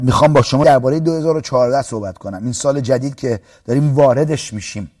میخوام با شما درباره 2014 صحبت کنم، این سال جدید که داریم واردش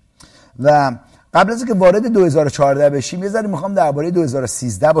میشیم. و قبل از اینکه وارد 2014 بشیم یه ذره میخوام درباره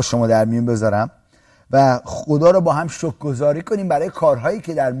 2013 با شما در میون بذارم و خدا رو با هم شکرگزاری کنیم برای کارهایی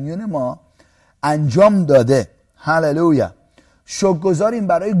که در میون ما انجام داده. هللویا. شکرگزاریم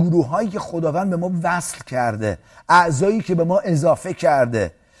برای گروه‌هایی که خداوند به ما وصل کرده، اعضایی که به ما اضافه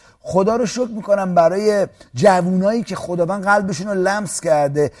کرده. خدا رو شکر میکنم برای جوانایی که خداوند قلبشون رو لمس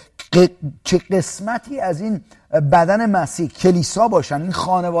کرده که قسمتی از این بدن مسیح کلیسا باشن، این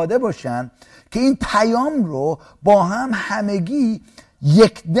خانواده باشن، که این پیام رو با هم همگی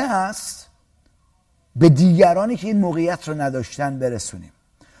یک دست به دیگرانی که این موقعیت رو نداشتن برسونیم.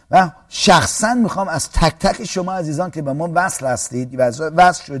 و شخصا میخوام از تک تک شما عزیزان که به ما وصل هستید،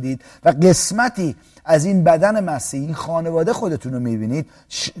 وصل شدید و قسمتی از این بدن مسیح، این خانواده خودتون رو میبینید،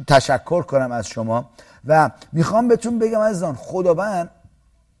 تشکر کنم از شما. و میخوام بهتون بگم عزیزان، خداوند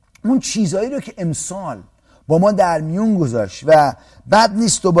اون چیزایی رو که امسال با ما در میون گذاشت و بد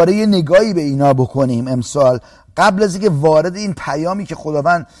نیست دوباره یه نگاهی به اینا بکنیم امسال، قبل از اینکه وارد این پیامی که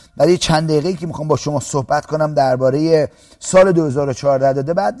خداوند برای چند دقیقه‌ای که میخوام با شما صحبت کنم درباره سال 2014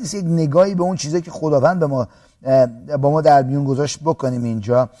 داده، بعد نیست یک نگاهی به اون چیزایی که خداوند با ما در میون گذاشت بکنیم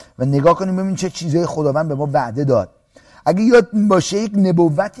اینجا و نگاه کنیم ببینیم چه چیزایی خداوند به ما وعده داد. اگه یاد باشه یک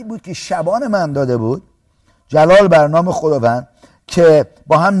نبوتی بود که شبان من داده بود، جلال بر نام خداوند، که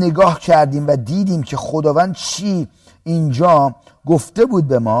با هم نگاه کردیم و دیدیم که خداوند چی اینجا گفته بود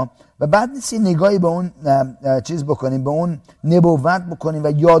به ما و بعد نیست نگاهی به اون چیز بکنیم، به اون نبوت بکنیم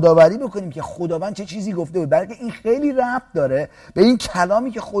و یادآوری بکنیم که خداوند چه چیزی گفته بود، بلکه این خیلی ربط داره به این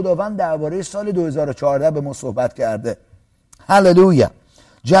کلامی که خداوند درباره سال 2014 به ما صحبت کرده. هللویا.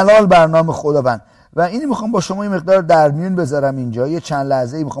 جلال بر نام خداوند. و اینو میخوام با شما این مقدار در میون بذارم اینجا، یه چند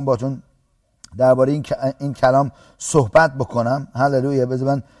لحظه‌ای میخوام باهاتون درباره این کلام صحبت بکنم. هللویا. بذار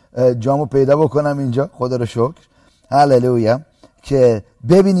من جامو پیدا بکنم اینجا. خدا رو شکر. هللویا. که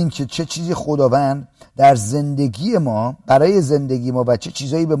ببینیم که چه چیزی خداوند در زندگی ما، برای زندگی ما و چه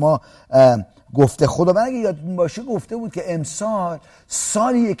چیزایی به ما گفته. خداوند اگه یادتون باشه گفته بود که امسال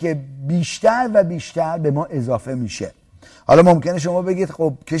سالیه که بیشتر و بیشتر به ما اضافه میشه. حالا ممکنه شما بگید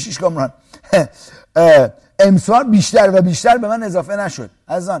خب کشیش کامران امسال بیشتر و بیشتر به من اضافه نشد.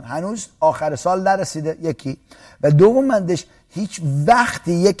 عزیزان هنوز آخر سال نرسیده، یکی، و دومندش هیچ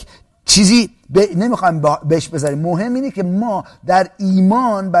وقتی یک چیزی نمیخوایم بهش بذاریم. مهم اینه که ما در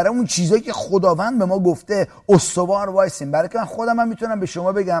ایمان برای اون چیزایی که خداوند به ما گفته استوار وایسیم. برای که من خودم هم میتونم به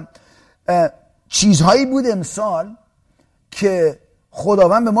شما بگم چیزهایی بود امسال که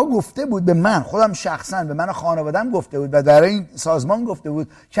خداوند به ما گفته بود، به من خودم شخصا، به من و خانواده‌ام گفته بود و در این سازمان گفته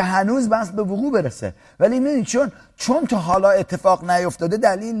بود که هنوز بس به وقوع برسه. ولی میدونید چون تا حالا اتفاق نیفتاده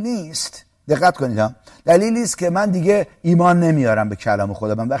دلیل نیست. دقت کنید ها، دلیل نیست که من دیگه ایمان نمیارم به کلام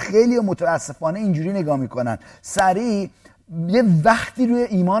خداوند. و خیلی متاسفانه اینجوری نگاه میکنن، سریع یه وقتی روی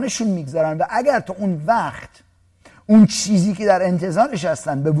ایمانشون میگذارن و اگر تا اون وقت اون چیزی که در انتظارش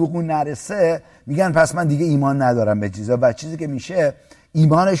هستن به وقوع نرسه، میگن پس من دیگه ایمان ندارم به چیزا و چیزی که میشه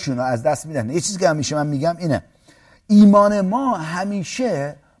ایمانشون رو از دست میدن. یه چیزی که همیشه من میگم اینه، ایمان ما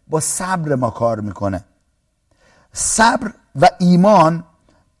همیشه با صبر ما کار میکنه. صبر و ایمان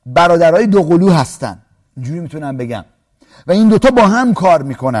برادرای دوقلو هستن، اینجوری میتونم بگم، و این دوتا با هم کار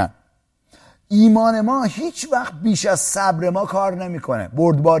میکنن. ایمان ما هیچ وقت بیش از صبر ما کار نمیکنه،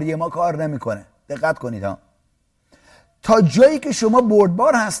 بردباری ما کار نمیکنه. دقت کنید ها، تا جایی که شما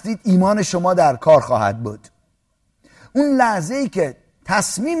بردبار هستید ایمان شما در کار خواهد بود. اون لحظه ای که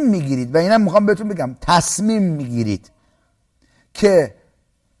تصمیم میگیرید، و اینم میخوام بهتون بگم، تصمیم میگیرید که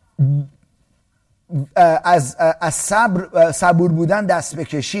از صبور بودن دست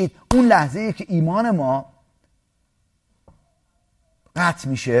بکشید، اون لحظه ای که ایمان ما قطع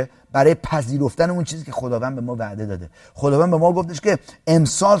میشه برای پذیرفتن اون چیزی که خداوند به ما وعده داده. خداوند به ما گفتش که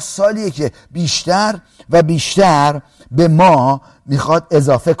امسال سالیه که بیشتر و بیشتر به ما میخواد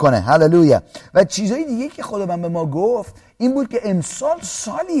اضافه کنه. هللویا. و چیزای دیگه که خداوند به ما گفت این بود که امسال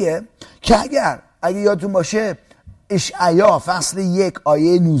سالیه که اگه یادتون باشه اشعیا فصل 1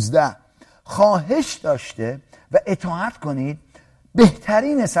 آیه 19 خواهش داشته و اطاعت کنید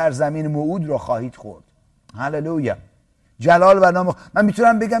بهترین سرزمین موعود را خواهید خورد. هللویا. جلال بر نام. من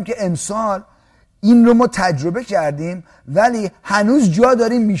میتونم بگم که امسال این رو ما تجربه کردیم ولی هنوز جا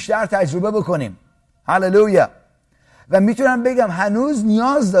داریم بیشتر تجربه بکنیم. هللویا. و میتونم بگم هنوز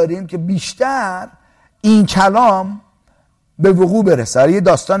نیاز داریم که بیشتر این کلام به وقوع برسه. یه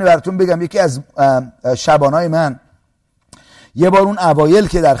داستانی براتون بگم. یکی از شبانای من یه بار اون اوایل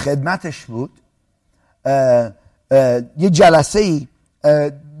که در خدمتش بود یه جلسه‌ای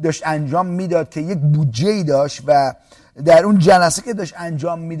داشت انجام میداد که یک بودجه‌ای داشت و در اون جلسه که داشت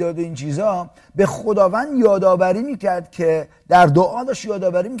انجام میداد و این چیزا به خداوند یادآوری میکرد که در دعا داشت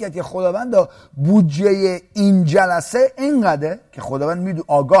یادآوری میکرد که خداوند بودجه این جلسه اینقدره که خداوند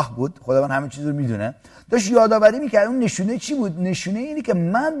آگاه بود، خداوند همه چیز رو میدونه. داشت یادآوری میکرد. اون نشونه چی بود؟ نشونه اینی که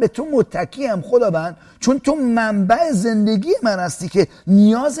من به تو متکیم خداوند، چون تو منبع زندگی من هستی که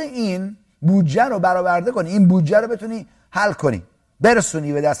نیاز این بودجه رو برآورده کنی، این بودجه رو بتونی حل کنی،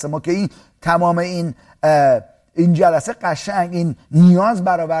 برسونی به دست ما که این تمام این جلسه قشنگ این نیاز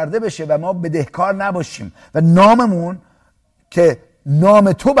برآورده بشه و ما بدهکار نباشیم و ناممون که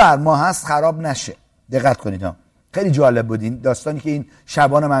نام تو بر ما هست خراب نشه. دقت کنید ها، خیلی جالب بود این داستانی که این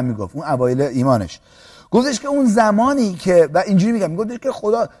شبان من میگفت اون اوایل ایمانش. گفتش که اون زمانی که و اینجوری میگم، گفتش که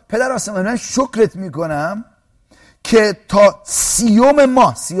خدا پدر آسمانی من شکرت میکنم که تا 30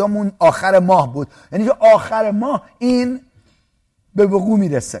 ماه، 30 اون آخر ماه بود، یعنی که آخر ماه این به وقوع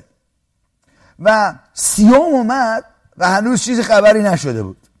میرسه و 30 اومد و هنوز چیزی خبری نشده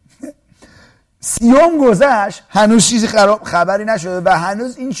بود. 30 گذشت هنوز چیزی خبری نشده و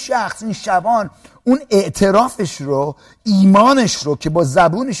هنوز این شخص، این شبان، اون اعترافش رو، ایمانش رو که با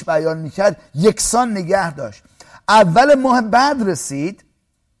زبونش بیان میکرد یکسان نگه داشت. اول ماه بعد رسید،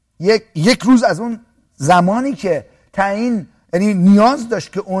 یک روز از اون زمانی که تعیین، یعنی نیاز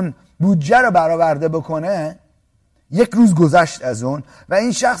داشت که اون بودجه رو برآورده بکنه، یک روز گذشت از اون و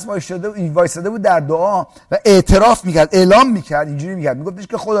این شخص وایساده بود در دعا و اعتراف میکرد، اعلام میکرد، اینجوری میکرد، میگفتش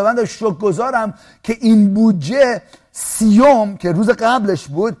که خداوند شکرگزارم که این بودجه 30 که روز قبلش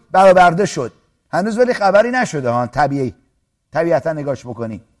بود برآورده شد. هنوز ولی خبری نشده ها، طبیعتا نگاش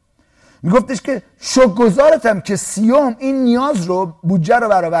بکنی. میگفتش که شکرگزارتم که 30 این نیاز رو، بودجه رو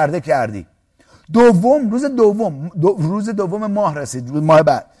برآورده کردی. روز دوم ماه رسید، روز ماه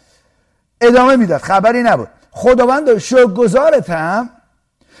بعد ادامه میداد، خبری نبود. خداوند شکرگزارتم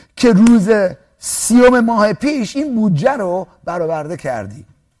که روز 30 ماه پیش این بودجه رو برآورده کردی.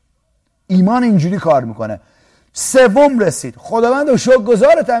 ایمان اینجوری کار میکنه. 3 رسید، خداوند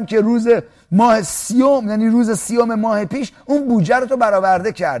شکرگزارتم که روز ماه 30، یعنی روز 30 ماه پیش اون بودجه رو تو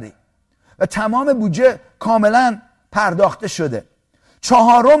برآورده کردی و تمام بودجه کاملا پرداخته شده.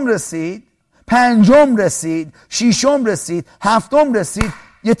 4 رسید، 5 رسید، 6 رسید، 7 رسید،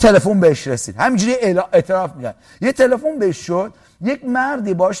 یه تلفن بهش رسید. همینجوری اعتراف میگن. یه تلفن بهش شد، یک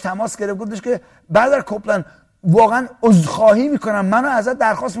مردی باش تماس گرفت، گفتش که برادر کوپلند واقعا عذرخواهی میکنم، منو ازت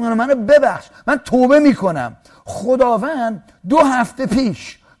درخواست میکنم، منو ببخش، من توبه میکنم. خداوند 2 هفته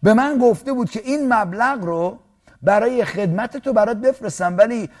پیش به من گفته بود که این مبلغ رو برای خدمت تو برات بفرستم،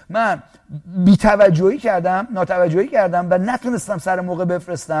 ولی من ناتوجهی کردم و نتونستم سر موقع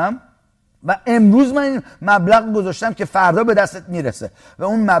بفرستم و امروز من این مبلغ گذاشتم که فردا به دستت میرسه. و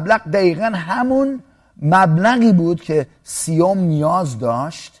اون مبلغ دقیقا همون مبلغی بود که 30 نیاز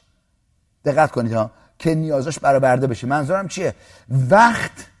داشت. دقت کنید ها، که نیازش برآورده بشه. منظورم چیه؟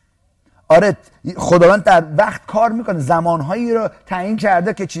 وقت. آره، خداوند در وقت کار میکنه، زمانهایی رو تعیین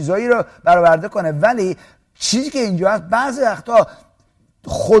کرده که چیزایی رو برآورده کنه، ولی چیزی که اینجا هست بعضی وقتا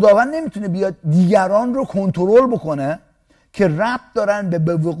خداوند نمیتونه بیاد دیگران رو کنترل بکنه که ربط دارن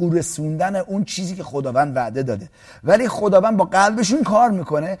به وقوع رسوندن اون چیزی که خداوند وعده داده، ولی خداوند با قلبشون کار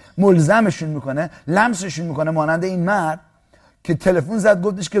میکنه، ملزمشون میکنه، لمسشون میکنه. مانند این مرد که تلفن زد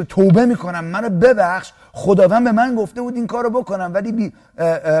گفتش که توبه میکنم، منو ببخش، خداوند به من گفته بود این کارو بکنم ولی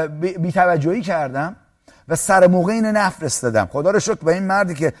بی توجهی کردم و سر موقع اینو نفرستادم. خدا رو شکر به این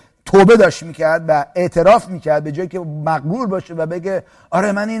مردی که توبه داشت میکرد و اعتراف میکرد، به جایی که مغرور باشه و بگه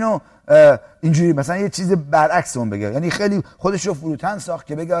آره من اینو اینجوری، مثلا یه چیز برعکس اون بگه، یعنی خیلی خودش رو فروتن ساخت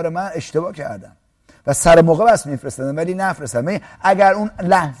که بگه آره من اشتباه کردم و سر موقع بس میفرستادم ولی نفرستادم. اگر اون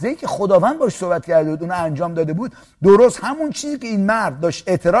لحظه‌ای که خداوند باش صحبت کرده بود اون انجام داده بود، درست همون چیزی که این مرد داشت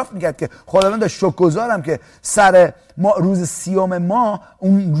اعتراف میکرد که خداوند داشت شکرگزارم که سر روز 30 ماه،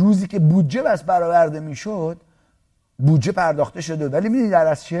 اون روزی که بودجه بس برآورده میشد، بودجه پرداخته شده. ولی میدونی در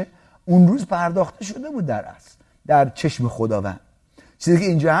اصل چیه؟ اون روز پرداخته شده بود در اصل در چشم خداوند. چیزی که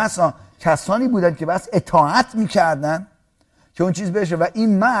اینجا هست کسانی بودن که بس اطاعت میکردن که اون چیز بشه و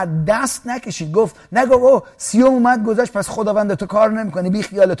این مرد دست نکشید، گفت نگو 30 اومد گذشت پس خداوند تو کار نمیکنی، بی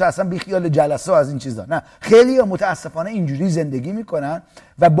خیال تو، اصلا بی خیال جلسه از این چیزا. نه، خیلی ها متاسفانه اینجوری زندگی میکنن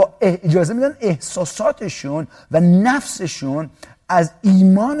و با اجازه میدن احساساتشون و نفسشون از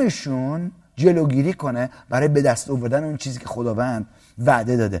ایمانشون جلوگیری کنه برای به دست آوردن اون چیزی که خداوند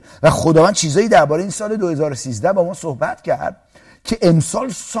وعده داده. و خداوند چیزایی درباره این سال 2013 با ما صحبت کرد که امسال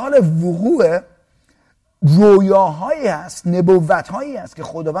سال وقوع رویاهایی هست، نبوتهایی هست که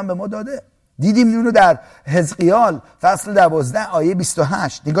خداوند به ما داده. دیدیم اونو در حزقیال فصل 12 آیه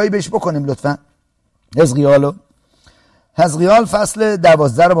 28. نگاهی بهش بکنیم لطفا. حزقیال فصل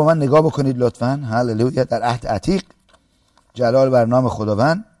 12 رو با من نگاه بکنید لطفا. هللویا. در عهد عتیق جلال بر نام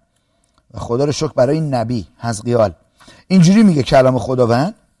خداوند و خدا رو شکر برای این نبی حزقیال. اینجوری میگه کلام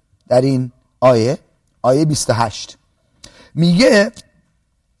خداوند در این آیه 28 میگه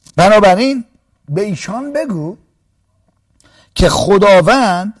بنابراین به ایشان بگو که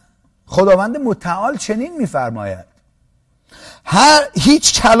خداوند متعال چنین میفرماید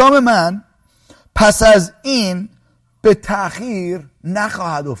هیچ کلام من پس از این به تأخیر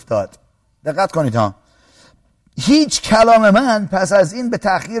نخواهد افتاد. دقت کنید ها، هیچ کلام من پس از این به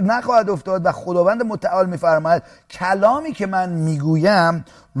تأخیر نخواهد افتاد و خداوند متعال میفرماید کلامی که من میگویم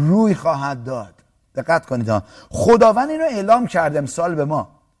روی خواهد داد. دقت کنید ها، خداوند اینو اعلام کرده امسال به ما.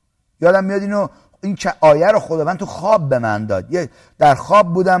 یادم میاد این آیه رو خداوند تو خواب به من داد. در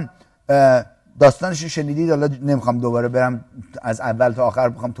خواب بودم، داستانش رو شنیدید، حالا نمیخوام دوباره برم از اول تا آخر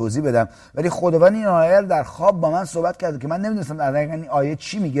بخوام توضیح بدم، ولی خداوند این آیه رو در خواب با من صحبت کرده که من نمیدونستم در دقیقاً این آیه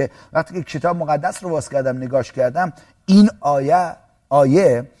چی میگه. وقتی که کتاب مقدس رو باز کردم نگاش کردم، این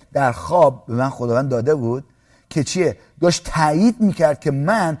آیه در خواب به من خداوند داده بود که چیه؟ داشت تایید میکرد که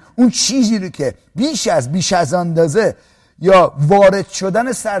من اون چیزی رو که بیش از اندازه یا وارد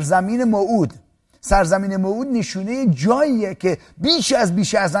شدن سرزمین موعود نشونه جاییه که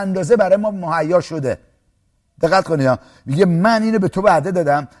بیش از اندازه برای ما مهیا شده. دقت کنید، میگه من اینو به تو وعده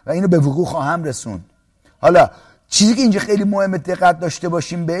دادم و اینو به وقوع خواهم رسوند. حالا چیزی که اینجا خیلی مهمه دقت داشته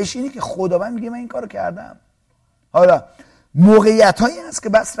باشیم بهش اینه که خداوند میگه من این کارو کردم. حالا موقعیتایی هست که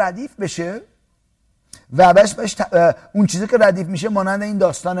بس ردیف بشه و اون چیزی که ردیف میشه مانند این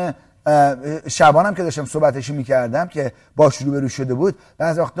داستان شبانم که داشتم صحبتش میکردم که باش روبرو شده بود.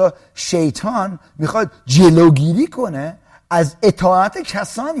 بعضی وقتا شیطان میخواد جلوگیری کنه از اطاعت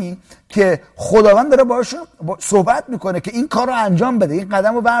کسانی که خداوند داره باشون صحبت میکنه که این کار رو انجام بده، این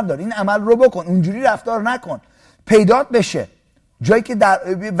قدم رو بردار، این عمل رو بکن، اونجوری رفتار نکن، پیدات بشه جایی که در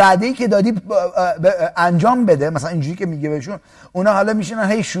وعده‌ای که دادی انجام بده. مثلا اینجوری که میگه بهشون، اونا حالا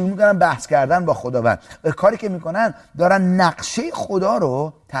میشینن هی شروع میکنن بحث کردن با خداوند و کاری که میکنن دارن نقشه خدا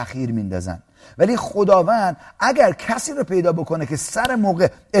رو تأخیر میندازن. ولی خداوند اگر کسی رو پیدا بکنه که سر موقع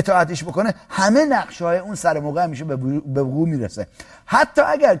اطاعتش بکنه، همه نقشه های اون سر موقع همیشه به وقوع میرسه. حتی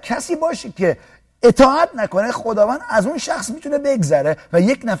اگر کسی باشه که اطاعت نکنه، خداوند از اون شخص میتونه بگذره و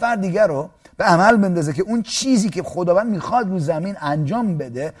یک نفر دیگر رو به عمل بندازه که اون چیزی که خداوند میخواد رو زمین انجام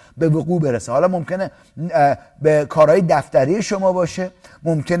بده به وقوع برسه. حالا ممکنه به کارهای دفتری شما باشه،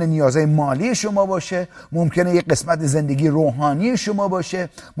 ممکنه نیازهای مالی شما باشه، ممکنه یک قسمت زندگی روحانی شما باشه،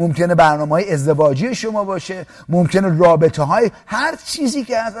 ممکنه برنامه‌های ازدواجی شما باشه، ممکنه رابطه‌های، هر چیزی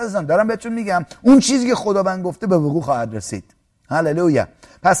که هست دارم بهتون میگم اون چیزی که خداوند گفته به وقوع خواهد رسید. هللویا.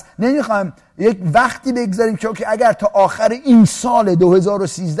 پس نمیخوایم یک وقتی بگذاریم که اگر تا آخر این سال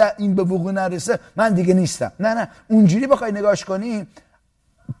 2013 این به وقوع نرسه من دیگه نیستم. نه، اونجوری بخوای نگاش کنی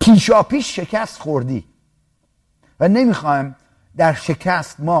پیش شکست خوردی و نمیخوایم در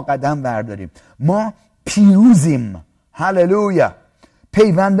شکست ما قدم برداریم. ما پیروزیم. هللویا.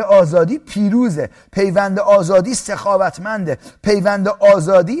 پیوند آزادی پیروزه، پیوند آزادی سخاوتمنده، پیوند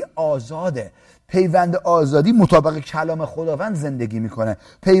آزادی آزاده، پیوند آزادی مطابق کلام خداوند زندگی میکنه.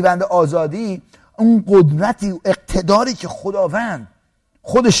 پیوند آزادی اون قدرتی و اقتداری که خداوند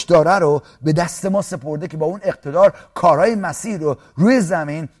خودش داره رو به دست ما سپرده که با اون اقتدار کارهای مسیح رو روی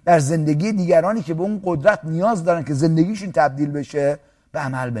زمین در زندگی دیگرانی که به اون قدرت نیاز دارن که زندگیشون تبدیل بشه به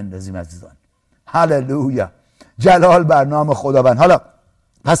عمل بندازیم عزیزان. هللویا. جلال بر نام خداوند. حالا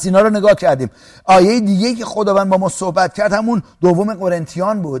پس اینا رو نگاه کردیم. آیه دیگه که خداوند با ما صحبت کرد همون دوم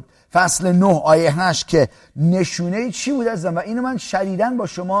قرنتیان بود، فصل 9 آیه 8 که نشونه چی بود عزیزان. و اینو من شدیداً با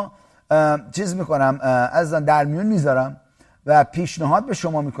شما چیز میکنم عزیزان، در میون میذارم و پیشنهاد به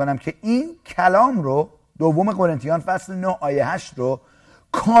شما میکنم که این کلام رو، دوم قرنتیان فصل 9 آیه 8 رو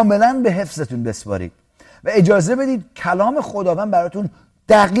کاملا به حفظتون بسپارید و اجازه بدید کلام خداوند براتون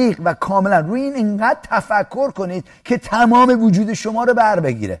دقیق و کاملا روی این اینقدر تفکر کنید که تمام وجود شما رو بر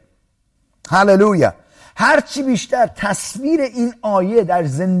بگیره. هللویا. هرچی بیشتر تصویر این آیه در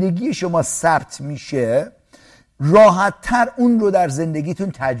زندگی شما ثبت میشه، راحت‌تر اون رو در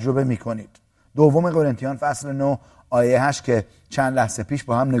زندگیتون تجربه میکنید. دوم قرنتیان فصل 9 آیه 8 که چند لحظه پیش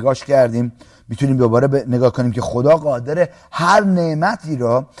با هم نگاش کردیم، میتونیم دوباره نگاه کنیم که خدا قادره هر نعمتی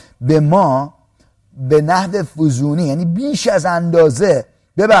را به ما به نحو فزونی، یعنی بیش از اندازه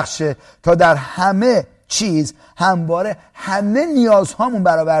ببخشه تا در همه چیز همواره همه نیازهامون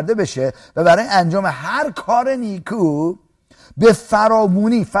برآورده بشه و برای انجام هر کار نیکو به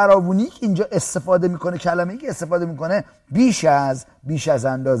فراوانی که اینجا استفاده میکنه، کلمه‌ای که استفاده میکنه بیش از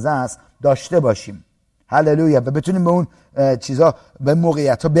اندازه است، داشته باشیم. هللویا. و بتونیم به اون چیزا، به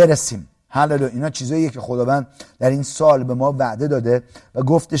موقعیت‌ها برسیم. هللویا. اینا چیزاییه که خداوند در این سال به ما وعده داده و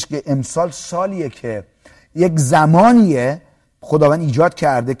گفتش که امسال سالیه که یک زمانیه خداوند ایجاد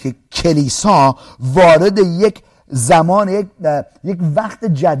کرده که کلیسا وارد یک زمان یک وقت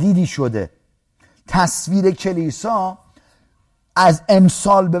جدیدی شده. تصویر کلیسا از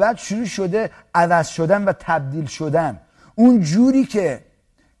امسال به بعد شروع شده عوض شدن و تبدیل شدن. اون جوری که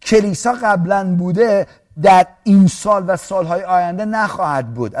کلیسا قبلا بوده در این سال و سالهای آینده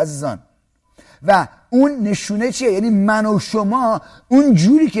نخواهد بود عزیزان. و اون نشونه چیه؟ یعنی من و شما اون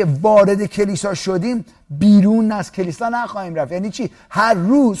جوری که وارد کلیسا شدیم بیرون از کلیسا نخواهیم رفت. یعنی چی؟ هر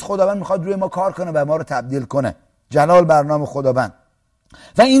روز خداوند میخواد روی ما کار کنه و ما رو تبدیل کنه. جلال بر نام خداوند.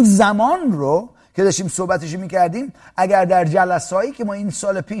 و این زمان رو که داشتیم صحبتش میکردیم، اگر در جلسایی که ما این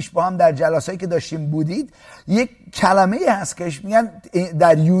سال پیش با هم در جلسایی که داشتیم بودید، یک کلمه هست که میگن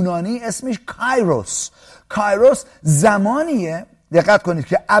در یونانی اسمش کایروس. کایروس زمانیه، دقت کنید،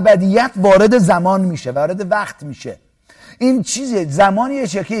 که ابدیت وارد زمان میشه، وارد وقت میشه. این چیزه، زمانیه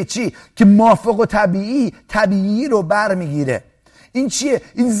که چی؟ که مافوق و طبیعی رو برمیگیره. این چیه؟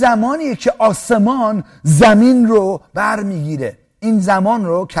 این زمانیه که آسمان زمین رو برمیگیره. این زمان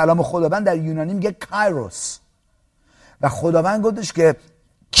رو کلام خداوند در یونانی میگه کایروس. و خداوند گفتش که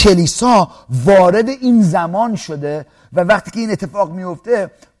کلیسا وارد این زمان شده و وقتی که این اتفاق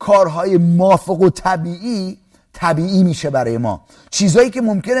میفته کارهای مافوق و طبیعی میشه برای ما. چیزایی که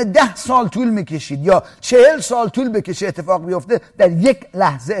ممکنه 10 سال طول میکشید یا 40 سال طول بکشه اتفاق بیفته، در یک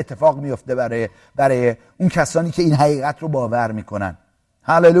لحظه اتفاق میفته برای اون کسانی که این حقیقت رو باور میکنن.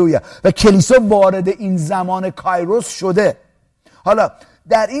 هللویا. و کلیسا وارد این زمان کایروس شده. حالا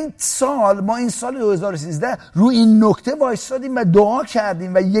در این سال، ما این سال 2013 روی این نکته وایسادیم و دعا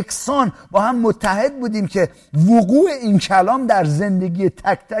کردیم و یکسان با هم متحد بودیم که وقوع این کلام در زندگی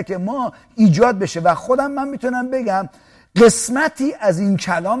تک تک ما ایجاد بشه. و خودم من میتونم بگم قسمتی از این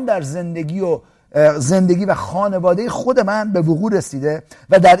کلام در زندگی و خانواده خود من به وقوع رسیده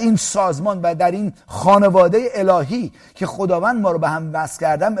و در این سازمان و در این خانواده الهی که خداوند ما رو به هم وصل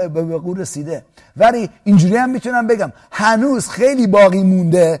کردن به وقوع رسیده. ولی اینجوری هم میتونم بگم هنوز خیلی باقی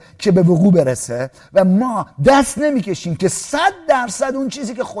مونده که به وقوع برسه و ما دست نمیکشیم که 100% اون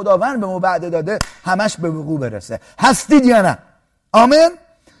چیزی که خداوند به ما وعده داده همش به وقوع برسه. هستید یا نه؟ آمین.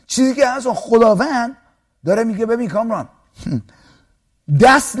 چیزی که از خداوند داره میگه ببین کامران،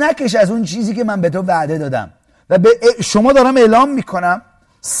 دست نکش از اون چیزی که من به تو وعده دادم. و به شما دارم اعلام میکنم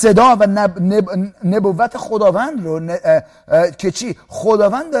صدا و نبوت خداوند رو که چی؟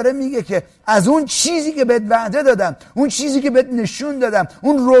 خداوند داره میگه که از اون چیزی که بهت وعده دادم، اون چیزی که بهت نشون دادم،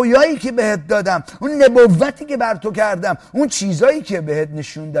 اون رویایی که بهت دادم، اون نبوتی که بر تو کردم، اون چیزایی که بهت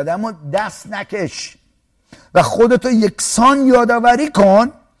نشون دادم و دست نکش و خودتو یکسان یادآوری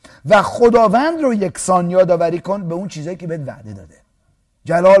کن و خداوند رو یکسان یادآوری کن به اون چیزایی که بهت وعده داده.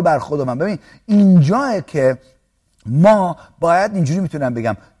 جلال بر خداوند. ببین اینجاه که ما باید اینجوری میتونم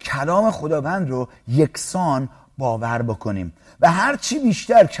بگم کلام خداوند رو یکسان باور بکنیم و هرچی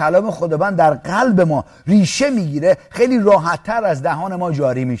بیشتر کلام خداوند در قلب ما ریشه میگیره خیلی راحت‌تر از دهان ما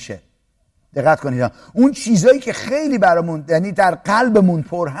جاری میشه. دقت کنید، اون چیزایی که خیلی برامون یعنی در قلبمون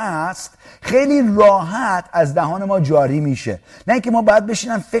پر هست خیلی راحت از دهان ما جاری میشه. نه که ما باید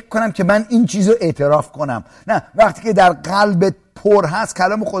بشینم فکر کنم که من این چیزو اعتراف کنم. نه، وقتی که در قلب پر هست،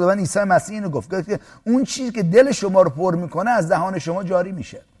 کلام خداوند عیسی مسیح اینو گفت که اون چیزی که دل شما رو پر میکنه از دهان شما جاری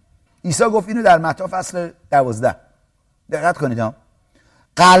میشه. عیسی گفت اینو در متی فصل 12. دقت کنید،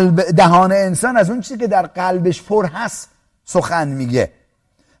 دهان انسان از اون چیزی که در قلبش پر هست سخن میگه.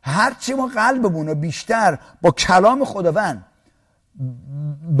 هرچی ما قلبمون رو بیشتر با کلام خداوند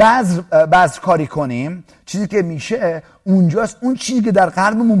بذر کاری کنیم، چیزی که میشه اونجاست، اون چیزی که در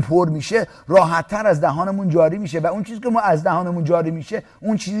قلبمون پر میشه راحت‌تر از دهانمون جاری میشه و اون چیزی که ما از دهانمون جاری میشه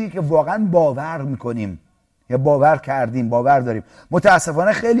اون چیزی که واقعا باور میکنیم یا باور کردیم، باور داریم.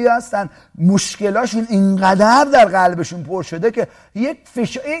 متاسفانه خیلی هستن مشکلاشون اینقدر در قلبشون پر شده که یک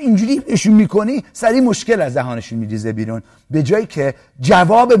اینجوری بهشون میکنی سریع مشکل از دهانشون میریزه بیرون به جایی که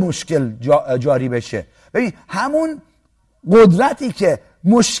جواب مشکل جاری بشه. ببین همون قدرتی که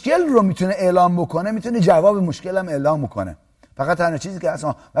مشکل رو میتونه اعلام بکنه میتونه جواب مشکل هم اعلام بکنه. فقط تنها چیزی که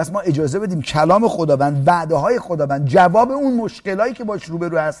ما اجازه بدیم کلام خداوند، وعده های خداوند، جواب اون مشکلایی که باش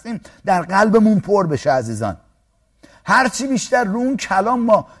روبرو هستیم در قلبمون پر بشه. عزیزان هرچی بیشتر رو اون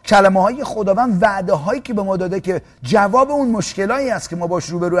کلمه های خداوند، وعده هایی که به ما داده که جواب اون مشکلایی هست که ما باش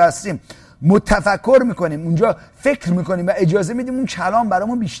روبرو هستیم متفکر میکنیم، اونجا فکر میکنیم و اجازه میدیم اون کلام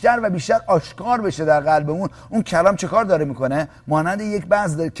برامون بیشتر و بیشتر آشکار بشه در قلبمون. اون کلام چه کار داره میکنه؟ مانند یک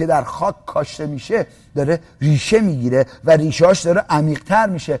بذر که در خاک کاشته میشه داره ریشه میگیره و ریشه‌اش داره عمیق‌تر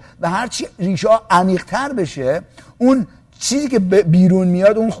میشه و هرچی ریشه‌ها عمیق‌تر بشه اون چیزی که بیرون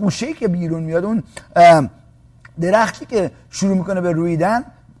میاد، اون خوشه‌ای که بیرون میاد، اون درختی که شروع میکنه به رویدن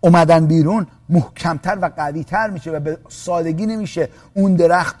اومدن بیرون محکمتر و قویتر میشه و به سادگی نمیشه اون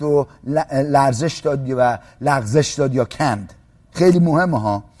درخت رو لرزش داد و لغزش داد یا کند. خیلی مهمه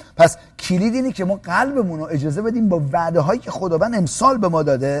ها. پس کلید اینه که ما قلبمون رو اجازه بدیم با وعده هایی که خداوند امسال به ما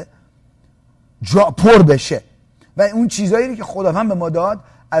داده پر بشه و اون چیزایی که خداوند به ما داد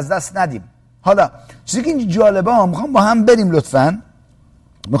از دست ندیم. حالا چیزی که اینجا جالبه ها، میخوام با هم بریم لطفاً.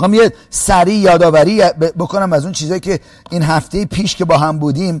 میخوام یه سریع یادآوری بکنم از اون چیزایی که این هفته پیش که با هم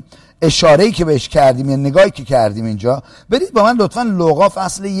بودیم، اشاره‌ای که بهش کردیم یا نگاهی که کردیم اینجا. برید با من لطفاً لوقا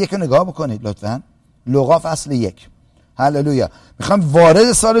فصل 1 رو نگاه بکنید لطفاً. لوقا فصل 1. هللویا. میخوام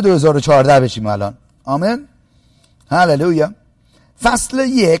وارد سال 2014 بشیم الان. آمین. هللویا. فصل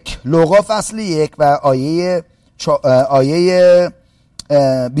 1، لوقا فصل 1 و آیه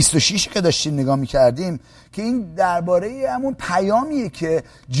 26 که داشتیم نگاه میکردیم که این درباره همون پیامیه که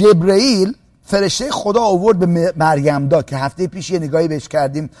جبرئیل فرشته خدا آورد به مریم داد که هفته پیش یه نگاهی بهش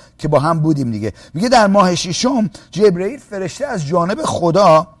کردیم که با هم بودیم دیگه. میگه در ماه ششم جبرئیل فرشته از جانب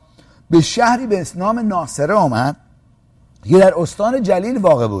خدا به شهری به نام ناصره آمد که در استان جلیل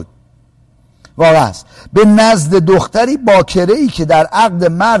واقع است، به نزد دختری باکره‌ای که در عقد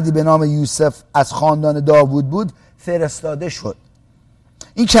مردی به نام یوسف از خاندان داوود بود فرستاده شد.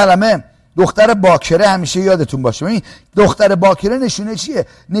 این کلمه دختر باکره همیشه یادتون باشه. این دختر باکره نشونه چیه؟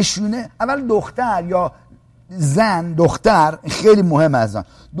 نشونه اول دختر یا زن، دختر خیلی مهم از آن.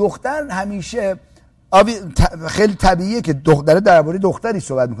 دختر همیشه خیلی طبیعیه که داره درباره دختری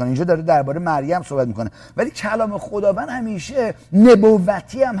صحبت میکنه. اینجا داره درباره مریم صحبت میکنه، ولی کلام خداوند همیشه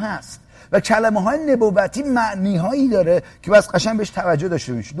نبوتی هم هست و کلمه های نبوتی معنی هایی داره که بس قشنگ بهش توجه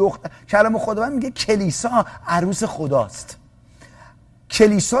داشته باشید. کلام خداوند میگه کلیسا عروس خداست.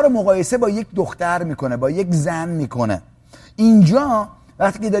 کلیسا رو مقایسه با یک دختر میکنه، با یک زن میکنه. اینجا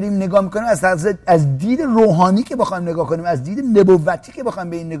وقتی که داریم نگاه میکنیم از دید روحانی که بخوایم نگاه کنیم، از دید نبوتی که بخوایم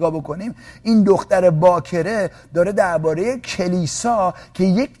به این نگاه بکنیم، این دختر باکره داره درباره کلیسا که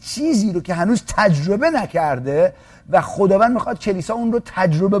یک چیزی رو که هنوز تجربه نکرده و خداوند میخواد کلیسا اون رو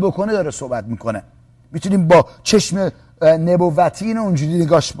تجربه بکنه داره صحبت میکنه. میتونیم با چشم نبوتی اینو اونجوری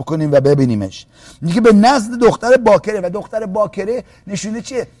نگاش بکنیم و ببینیمش. میگه به نزد دختر باکره و دختر باکره نشونه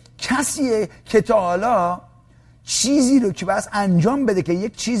چیه؟ کسیه که تا حالا چیزی رو که بس انجام بده که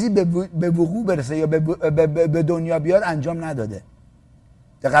یک چیزی به وقوع برسه یا به دنیا بیاد انجام نداده.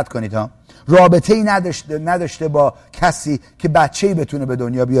 دقت کنید ها. رابطه‌ای نداشته با کسی که بچه‌ای بتونه به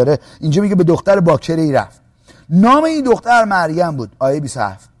دنیا بیاره. اینجا میگه به دختر باکره‌ای رفت. نام این دختر مریم بود. آیه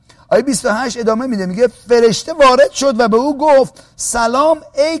 27. آیه 28 ادامه میده، میگه فرشته وارد شد و به او گفت سلام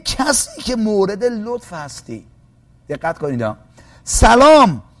ای کسی که مورد لطف هستی. دقت کنید ها.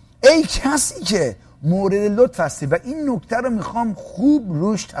 سلام ای کسی که مورد لطف هستی. و این نکته رو میخوام خوب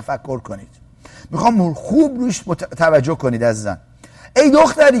روش تفکر کنید، میخوام خوب روش توجه کنید عزیزان. ای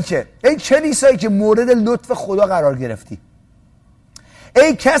دختری که، ای کلیسایی که مورد لطف خدا قرار گرفتی،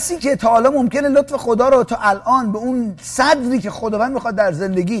 ای کسی که تا حالا ممکنه لطف خدا رو تا الان به اون صدری که خداوند میخواد در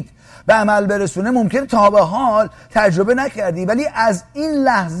زندگیت به عمل برسونه ممکنه تا به حال تجربه نکردی، ولی از این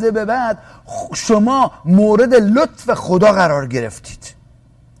لحظه به بعد شما مورد لطف خدا قرار گرفتید.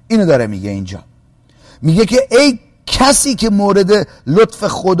 اینو داره میگه اینجا. میگه که ای کسی که مورد لطف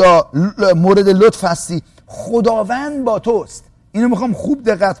خدا، مورد لطف هستی، خداوند با توست. اینو میخوام خوب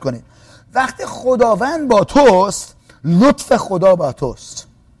دقت کنید. وقتی خداوند با توست، لطف خدا با توست،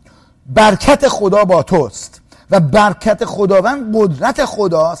 برکت خدا با توست و برکت خداوند قدرت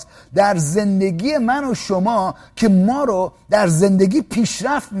خداست در زندگی من و شما که ما رو در زندگی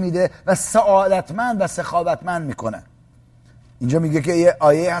پیشرفت میده و سعادتمند و سخاوتمند میکنه. اینجا میگه که یه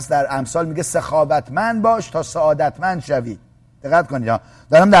آیه هست در امثال میگه سخاوتمند باش تا سعادتمند شوی. دقت کنید،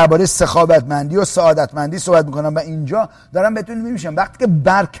 دارم درباره سخاوتمندی و سعادتمندی صحبت میکنم و اینجا دارم بهتون میگم وقتی که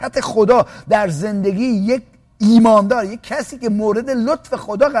برکت خدا در زندگی یک ایماندار، یک کسی که مورد لطف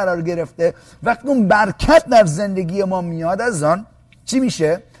خدا قرار گرفته، وقتی اون برکت در زندگی ما میاد از آن چی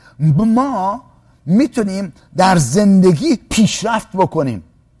میشه؟ ما میتونیم در زندگی پیشرفت بکنیم،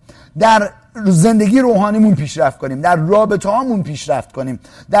 در زندگی روحانیمون پیشرفت کنیم، در رابطه هامون پیشرفت کنیم،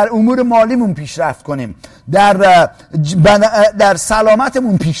 در امور مالیمون پیشرفت کنیم، در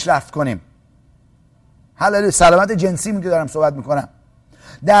سلامتمون پیشرفت کنیم. حالا سلامت جنسیمون که دارم صحبت میکنم،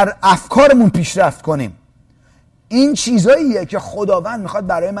 در افکارمون پیشرفت کنیم. این چیزاییه که خداوند میخواد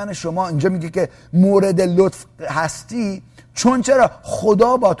برای من و شما. اینجا میگه که مورد لطف هستی چون چرا؟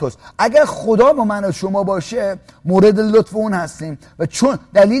 خدا با توست. اگر خدا با من و شما باشه مورد لطف اون هستیم و چون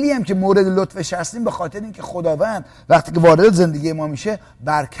دلیلی هم که مورد لطفش هستیم به خاطر اینکه خداوند وقتی که وارد زندگی ما میشه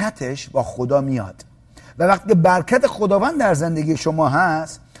برکتش با خدا میاد و وقتی که برکت خداوند در زندگی شما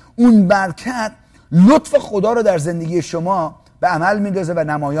هست، اون برکت لطف خدا رو در زندگی شما به عمل میندازه و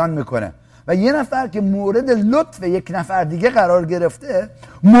نمایان میکنه. و یه نفر که مورد لطف یک نفر دیگه قرار گرفته،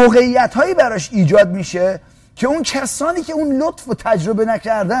 موقعیت هایی براش ایجاد میشه که اون کسانی که اون لطف رو تجربه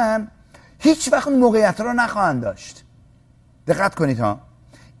نکردن هیچ وقت اون موقعیت رو نخواهند داشت. دقت کنید ها،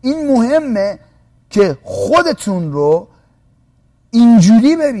 این مهمه که خودتون رو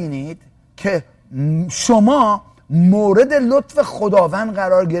اینجوری ببینید که شما مورد لطف خداوند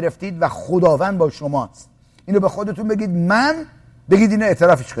قرار گرفتید و خداوند با شماست. اینو به خودتون بگید، بگید اینو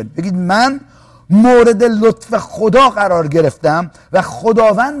اعترافش کنید، بگید من مورد لطف خدا قرار گرفتم و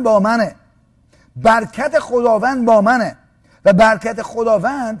خداوند با منه، برکت خداوند با منه و برکت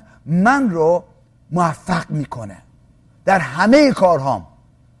خداوند من رو موفق میکنه در همه کارهام.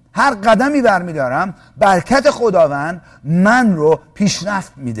 هر قدمی برمیدارم برکت خداوند من رو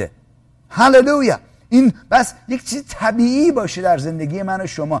پیشرفت میده. هللویا. این بس یک چیز طبیعی باشه در زندگی من و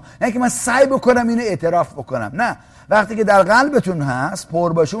شما، نه که من سعی بکنم اینو اعتراف بکنم. نه، وقتی که در قلبتون هست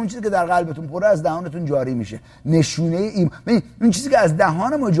پر باشه، اون چیزی که در قلبتون پره از دهانتون جاری میشه. نشونه اون چیزی که از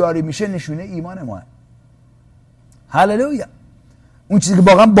دهان ما جاری میشه نشونه ایمان ما. هللویا. اون چیزی که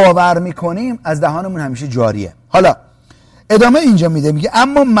واقعا باور میکنیم از دهانمون همیشه جاریه. حالا ادامه اینجا میگه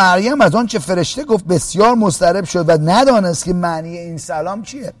اما مریم از آن چه فرشته گفت بسیار مضطرب شد و ندانست که معنی این سلام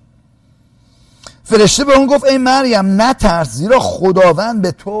چیه. فرشته به اون گفت ای مریم نترس، زیرا خداوند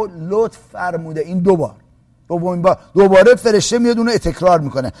به تو لطف فرموده. این دوباره فرشته میاد اونو تکرار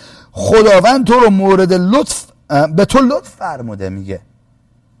میکنه. خداوند تو رو مورد لطف به تو لطف فرموده. میگه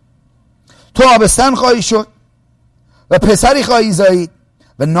تو آبستن خواهی شد و پسری خواهی زایید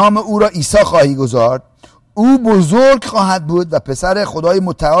و نام او را عیسی خواهی گذارد. او بزرگ خواهد بود و پسر خدای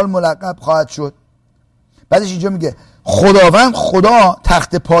متعال ملقب خواهد شد. بعدش اینجا میگه خداوند خدا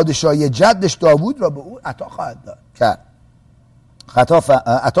تخت پادشاهی جدش داوود را به او عطا خواهد داد کرد،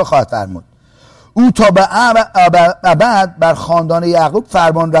 عطا خواهد فرمود. او تا به ابد بر خاندان یعقوب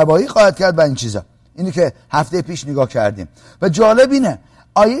فرمان روایی خواهد کرد و این چیزا. اینی که هفته پیش نگاه کردیم و جالب اینه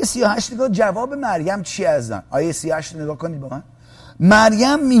آیه 38 نگاه جواب مریم چی هستن. آیه 38 نگاه کنید با من.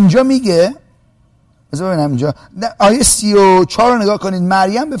 مریم اینجا میگه، بذار ببینم اینجا آیه 34 رو نگاه کنید.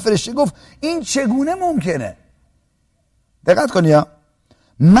 مریم به فرشته گفت این چگونه ممکنه؟ دقت کنید ها،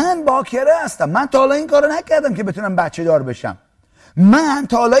 من باکره هستم، من تا حالا این کارو نکردم که بتونم بچه دار بشم، من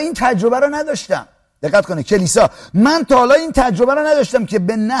تا حالا این تجربه رو نداشتم. دقت کنید کلیسا، من تا حالا این تجربه رو نداشتم که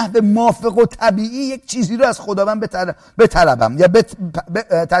به نحو موافق و طبیعی یک چیزی رو از خداوند بطلبم یا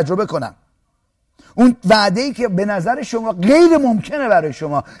تجربه کنم. اون وعده‌ای که به نظر شما غیر ممکنه برای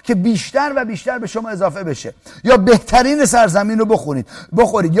شما که بیشتر و بیشتر به شما اضافه بشه، یا بهترین سرزمین رو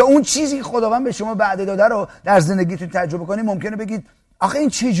بخورید، یا اون چیزی که خداوند به شما وعده داده رو در زندگیتون تجربه کنید. ممکنه بگید آخه این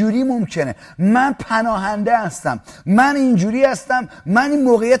چجوری ممکنه؟ من پناهنده هستم، من اینجوری هستم، من این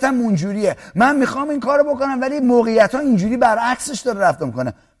موقعیتم اونجوریه، من میخوام این کارو بکنم ولی موقعیت ها اینجوری برعکسش داره رفت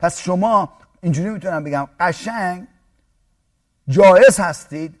میکنه. پس شما اینجوری میتونم بگم قشنگ جایز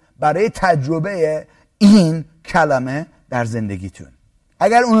هستید برای تجربه این کلمه در زندگیتون.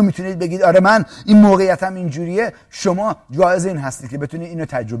 اگر اونو میتونید بگید آره من این موقعیتم اینجوریه، شما جایز این هستید که بتونید اینو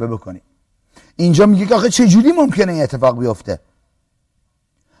تجربه بکنید. اینجا میگه که آخه چجوری ممکنه این اتفاق بیفته؟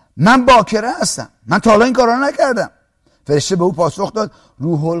 من باکره هستم، من تا حالا این کارا نکردم. فرشته به او پاسخ داد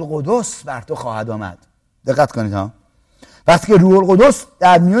روح القدس بر تو خواهد آمد. دقت کنید ها، وقتی که روح القدس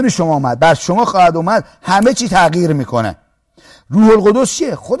در میان شما آمد، بر شما خواهد آمد، همه چی تغییر میکنه. روح القدس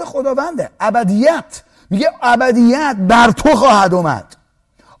چیه؟ خود خداونده، ابدیت. میگه ابدیت بر تو خواهد آمد،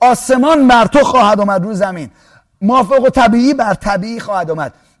 آسمان بر تو خواهد آمد، رو زمین موافق و طبیعی بر طبیعی خواهد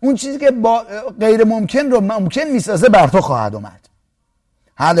آمد. اون چیزی که غیر ممکن رو ممکن میسازه بر تو خواهد آمد.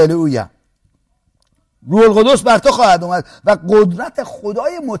 هللویا. روح القدس بر تو خواهد آمد و قدرت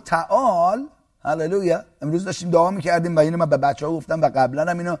خدای متعال. هللویا. امروز داشتیم دعا میکردیم و اینو من به بچه‌ها گفتم و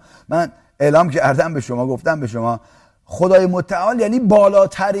قبلا هم اینو من اعلام کردم به شما، گفتم به شما خدای متعال یعنی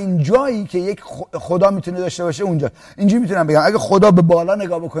بالاترین جایی که یک خدا میتونه داشته باشه اونجا. اینجوری میتونم بگم اگه خدا به بالا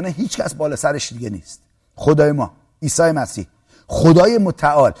نگاه بکنه هیچ کس بالا سرش دیگه نیست. خدای ما عیسی مسیح خدای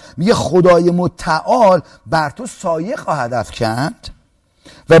متعال میگه خدای متعال بر تو سایه خواهد افکند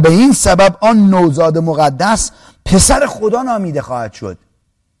و به این سبب آن نوزاد مقدس پسر خدا نامیده خواهد شد.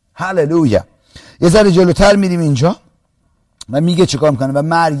 هللویا. یه ذره جلوتر میریم اینجا و میگه چیکار میکنه. و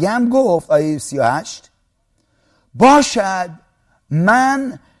مریم گفت آیه 38 باشد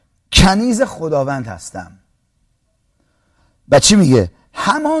من کنیز خداوند هستم. و چی میگه؟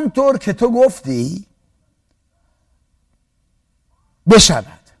 همانطور که تو گفتی بشود.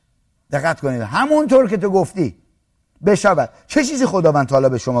 دقت کنید، همونطور که تو گفتی بشود. چه چیزی خداوند حالا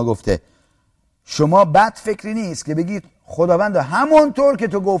به شما گفته؟ شما بد فکری نیست که بگید خداوند همونطور که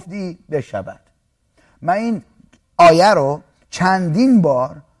تو گفتی بشود. من این آیه رو چندین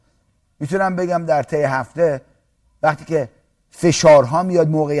بار میتونم بگم در طی هفته وقتی که فشارها میاد،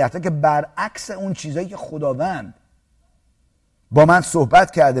 موقعیت‌ها که برعکس اون چیزایی که خداوند با من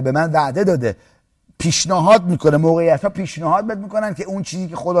صحبت کرده، به من وعده داده، پیشنهاد میکنه، موقعیت‌ها پیشنهاد بهت میکنن که اون چیزی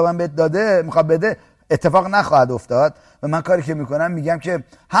که خداوند بهت داده میخواد بده اتفاق نخواهد افتاد. و من کاری که میکنم میگم که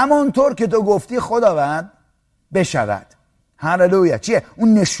همانطور که تو گفتی خداوند بشود. هللویا. چیه؟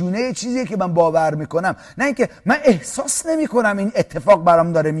 اون نشونه چیزیه که من باور میکنم، نه اینکه من احساس نمیکنم این اتفاق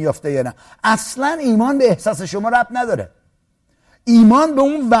برام داره میفته یا نه. اصلا ایمان به احساس شما ربط نداره. ایمان به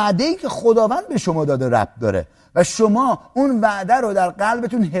اون وعده‌ای که خداوند به شما داده ربط داره و شما اون وعده رو در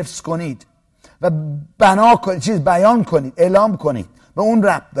قلبتون حفظ کنید و بنا کنید، بیان کنید، اعلام کنید، به اون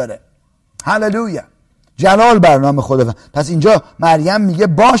ربط داره. هللویا. جلال بر نام خداوند. پس اینجا مریم میگه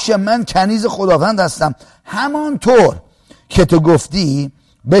باشه من کنیز خداوند هستم، همانطور که تو گفتی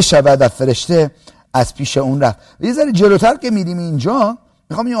بشود. و فرشته از پیش اون رفت. یه ذره جلوتر که میریم اینجا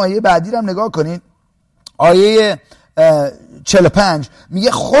میخوام این آیه بعدی رو هم نگاه کنید. آیه 45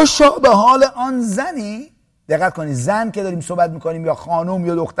 میگه خوشا به حال آن زنی. دقت کنید، زن که داریم صحبت میکنیم یا خانم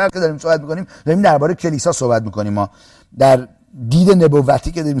یا دختر که داریم صحبت میکنیم، داریم درباره کلیسا صحبت میکنیم. ما در دید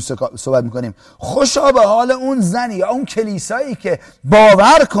نبوتی که داریم صحبت میکنیم، خوشا به حال اون زنی یا اون کلیسایی که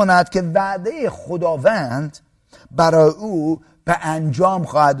باور کند که وعده خداوند برای او به انجام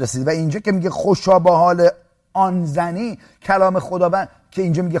خواهد رسید. و اینجا که میگه خوشا به حال آن زنی، کلام خداوند که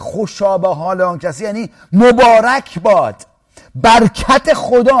اینجا میگه خوشا به حال آن کسی، یعنی مبارک باد، برکت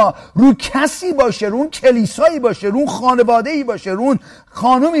خدا رو کسی باشه، رو اون کلیسایی باشه، رو اون خانواده‌ای باشه، رو اون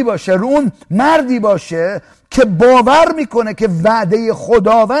خانومی باشه، رو اون مردی باشه که باور میکنه که وعده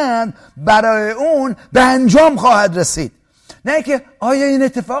خداوند برای اون به انجام خواهد رسید. نه که آیا این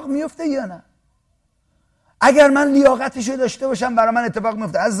اتفاق میفته یا نه. اگر من لیاقتشو داشته باشم برای من اتفاق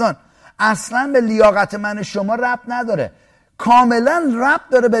میفته. عزیزان اصلا به لیاقت من شما ربط نداره، کاملا ربط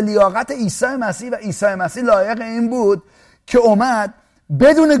داره به لیاقت عیسی مسیح. و عیسی مسیح لایق این بود که اومد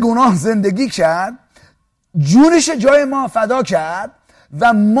بدون گناه زندگی کرد، جونش جای ما فدا کرد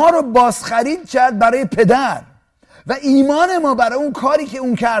و ما رو بازخرید کرد برای پدر. و ایمان ما برای اون کاری که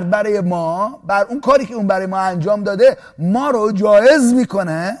اون کرد برای ما، بر اون کاری که اون برای ما انجام داده، ما رو جایز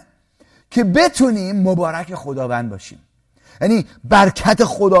میکنه که بتونیم مبارک خداوند باشیم. یعنی برکت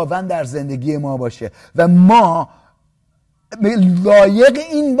خداوند در زندگی ما باشه و ما لایق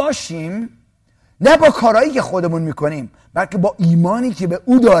این باشیم، نه با کارهایی که خودمون میکنیم، بلکه با ایمانی که به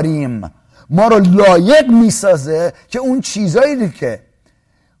او داریم ما رو لایق میسازه که اون چیزایی که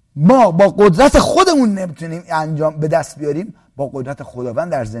ما با قدرت خودمون نمیتونیم انجام به دست بیاریم، با قدرت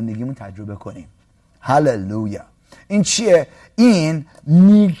خداوند در زندگیمون تجربه کنیم. هللویا. این چیه؟ این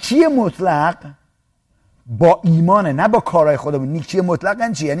نیکی مطلق با ایمانه، نه با کارهای خودمون. نیکی مطلق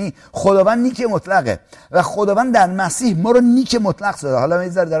یعنی چی؟ یعنی خداوند نیک مطلقه و خداوند در مسیح ما رو نیک مطلق ساخته. حالا من یه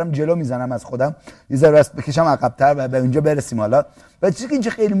ذره دارم جلو میزنم از خودم، یه ذره راست بکشم عقب‌تر و به اونجا برسیم. حالا و چیزی که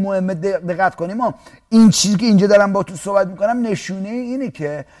اینجا خیلی مهمه دقت کنیم، ما این چیزی که اینجا دارم با تو صحبت میکنم نشونه اینه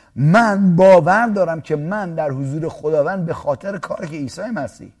که من باور دارم که من در حضور خداوند به خاطر کاری که عیسی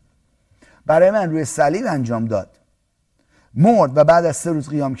مسیح برای من روی صلیب انجام داد، مرد و بعد از 3 روز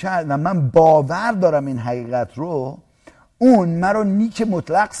قیام کرد و من باور دارم این حقیقت رو، اون من رو نیک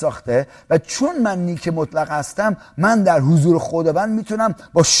مطلق ساخته و چون من نیک مطلق هستم، من در حضور خداوند میتونم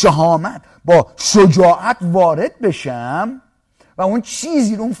با شهامت، با شجاعت وارد بشم و اون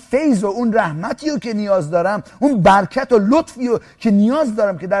چیزی رو، اون فیض و اون رحمتی رو که نیاز دارم، اون برکت و لطفی رو که نیاز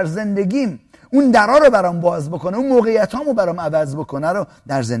دارم که در زندگیم اون درا رو برام باز بکنه، اون موقعیتامو برام عوض بکنه رو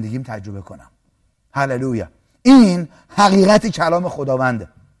در زندگیم تجربه کنم. هللویا. این حقیقت کلام خداونده.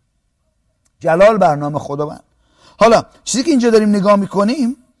 جلال بر نام خداوند. حالا چیزی که اینجا داریم نگاه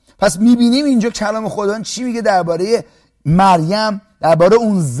میکنیم، پس میبینیم اینجا کلام خداوند چی میگه درباره مریم، درباره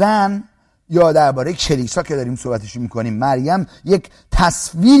اون زن یا درباره کلیسا که داریم صحبتش میکنیم. مریم یک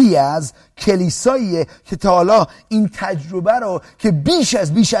تصویری از کلیساییه که تا حالا این تجربه رو که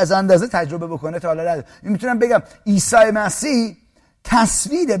بیش از اندازه تجربه بکنه تا حالا نداره. میتونم بگم عیسی مسیح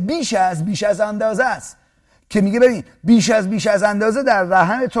تصویر بیش از اندازه است که میگه ببین بیش از اندازه در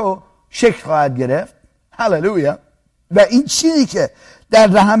رحم تو شکل خواهد گرفت. هللویا. و این چیزی که در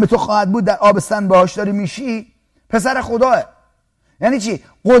رحم تو خواهد بود، در آبستن باهاش داری میشی، پسر خداه. یعنی چی؟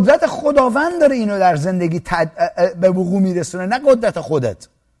 قدرت خداوند داره اینو در زندگی به وقوع میرسونه، نه قدرت خودت.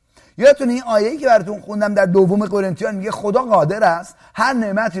 یادتون این آیه‌ای که براتون خوندم در 2 قرنتیان میگه خدا قادر است هر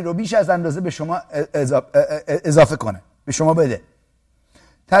نعمتی رو بیش از اندازه به شما اضافه کنه، به شما بده.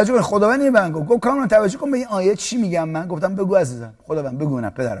 توجه کن، خداوند این من گفت کاملا توجه کن به این آیه چی میگم من. گفتم بگو عزیزم. خداوند بگو. نه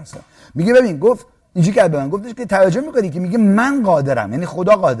پدر هستم. میگه ببین، گفت اینجوری کرد به من، گفتش که توجه میکنی که میگه من قادرم، یعنی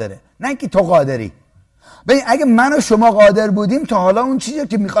خدا قادره، نه اینکه تو قادری. ببین اگه من و شما قادر بودیم تا حالا اون چیزی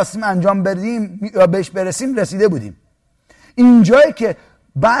که میخواستیم انجام بدیم یا بهش برسیم رسیده بودیم. اینجایی که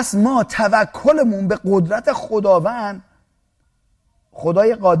بس ما توکلمون به قدرت خداوند،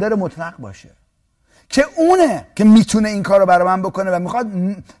 خدای قادر مطلق باشه که اونه که میتونه این کار رو برای من بکنه و میخواد،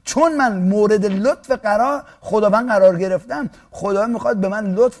 چون من مورد لطف خداوند قرار گرفتم، خداوند میخواد به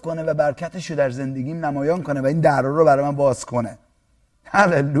من لطف کنه و برکتش رو در زندگیم نمایان کنه و این در رو برای من باز کنه.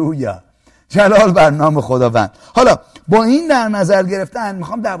 هللویا، جلال بر نام خداوند. حالا با این در نظر گرفتن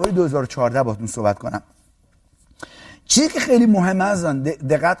میخوام درباره 2014 باهاتون صحبت کنم. چیزی که خیلی مهمه ازن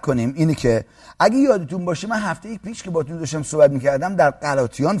دقت کنیم اینه که اگه یادتون باشه من هفته پیش که باهاتون داشتم صحبت میکردم در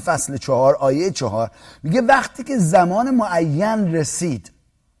غلاطیان فصل 4 آیه 4 میگه وقتی که زمان معین رسید،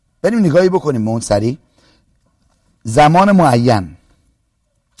 بریم نگاهی بکنیم اون سریع. زمان معین،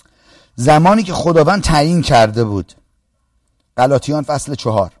 زمانی که خداوند تعیین کرده بود. غلاطیان فصل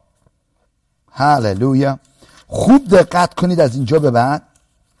 4. هللویا. خوب دقت کنید از اینجا به بعد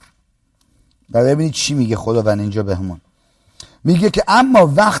و ببینید چی میگه خداوند اینجا بهمون. میگه که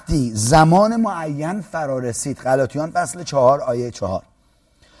اما وقتی زمان معین فرا رسید، غلاطیان فصل 4 آیه 4،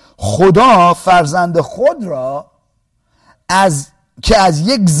 خدا فرزند خود را از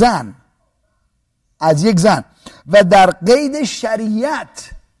یک زن و در قید شریعت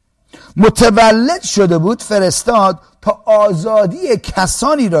متولد شده بود فرستاد تا آزادی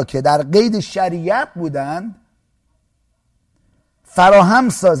کسانی را که در قید شریعت بودند فراهم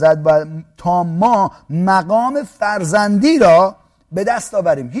سازد و تا ما مقام فرزندی را به دست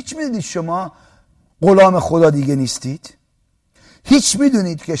آوریم. هیچ میدونید شما غلام خدا دیگه نیستید؟ هیچ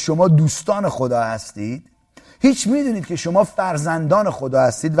میدونید که شما دوستان خدا هستید؟ هیچ میدونید که شما فرزندان خدا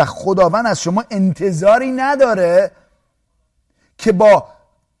هستید و خداوند از شما انتظاری نداره که با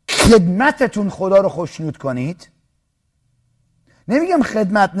خدمتتون خدا رو خوشنود کنید؟ نمیگم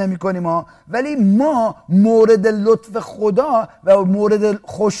خدمت نمی کنیم ها، ولی ما مورد لطف خدا و مورد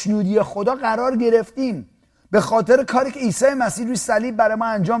خوشنودی خدا قرار گرفتیم به خاطر کاری که عیسی مسیح روی صلیب برای ما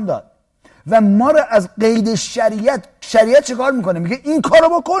انجام داد و ما رو از قید شریعت چه کار میکنه؟ میگه این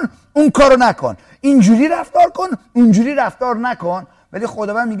کارو بکن، اون کارو نکن، اینجوری رفتار کن، اونجوری رفتار نکن. ولی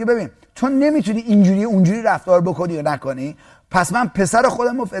خداوند میگه ببین تو نمیتونی اینجوری اونجوری رفتار بکنی یا نکنی، پس من پسر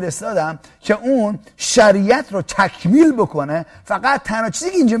خودم رو فرستادم که اون شریعت رو تکمیل بکنه. فقط تنها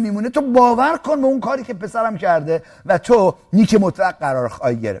چیزی که اینجا میمونه تو باور کن به اون کاری که پسرم کرده و تو نیک مطلق قرار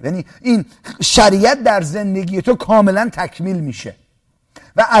خواهی گرفت. یعنی این شریعت در زندگی تو کاملا تکمیل میشه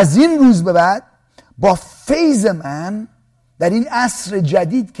و از این روز به بعد با فیض من در این عصر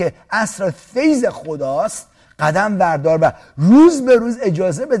جدید که عصر فیض خداست قدم بردار و روز به روز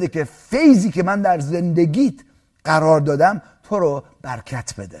اجازه بده که فیضی که من در زندگیت قرار دادم تو رو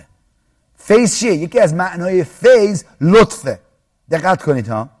برکت بده. فیض چیه؟ یکی از معنای فیض لطفه. دقت کنید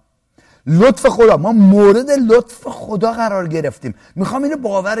ها، لطف خدا. ما مورد لطف خدا قرار گرفتیم. میخوام اینو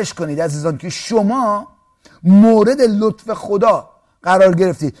باورش کنید عزیزان که شما مورد لطف خدا قرار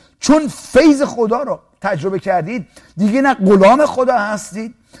گرفتید. چون فیض خدا رو تجربه کردید دیگه نه غلام خدا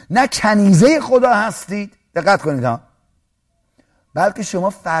هستید نه کنیزه خدا هستید. دقت کنید ها، بلکه شما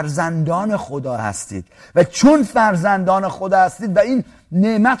فرزندان خدا هستید و چون فرزندان خدا هستید و این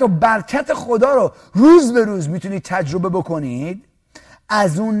نعمت و برکت خدا رو روز به روز میتونید تجربه بکنید،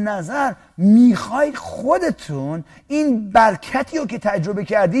 از اون نظر میخوای خودتون این برکتی رو که تجربه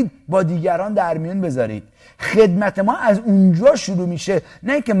کردید با دیگران در میون بذارید. خدمت ما از اونجا شروع میشه،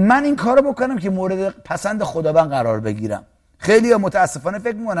 نه که من این کارو بکنم که مورد پسند خداوند قرار بگیرم. خیلی ها متاسفانه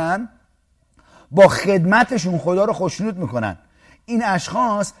فکر میکنن با خدمتشون خدا رو خوشنود میکنن. این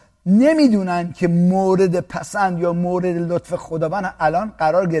اشخاص نمیدونن که مورد پسند یا مورد لطف خداوند الان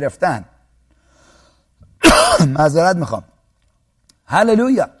قرار گرفتن. معذرت میخوام.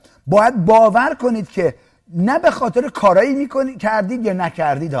 هللویا. باید باور کنید که نه به خاطر کارایی کردید یا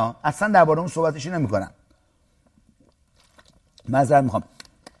نکردید ها، اصلا درباره اون صحبتشی نمیکنم. معذرت میخوام.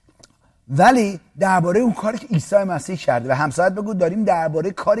 ولی درباره اون کاری که عیسی مسیح کرده و همسایت بگو داریم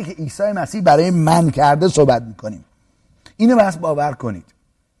درباره کاری که عیسی مسیح برای من کرده صحبت میکنیم. اینو بس باور کنید.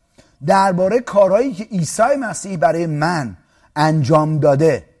 درباره کارهایی که عیسی مسیح برای من انجام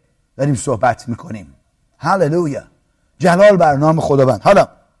داده داریم صحبت میکنیم. هللویا، جلال بر نام خداوند. حالا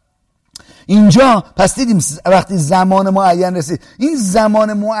اینجا پس دیدیم وقتی زمان معین رسید، این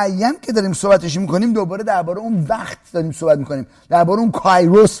زمان معین که داریم صحبتش میکنیم دوباره درباره اون وقت داریم صحبت میکنیم، درباره اون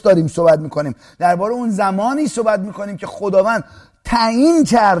کایروس داریم صحبت میکنیم، درباره اون زمانی صحبت میکنیم که خداوند تعیین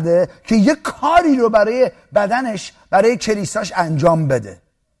کرده که یه کاری رو برای بدنش، برای کلیساش انجام بده.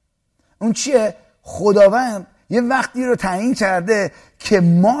 اون چیه؟ خداوند یه وقتی رو تعیین کرده که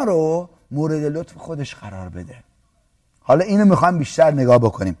ما رو مورد لطف خودش قرار بده. حالا اینو میخوام بیشتر نگاه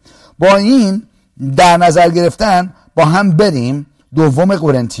بکنیم. با این در نظر گرفتن با هم بریم دوم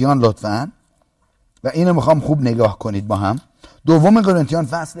قرنتیان لطفاً، و اینو میخوام خوب نگاه کنید با هم. دوم قرنتیان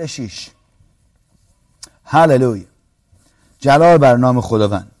فصل 6. هللویا، جلال بر نام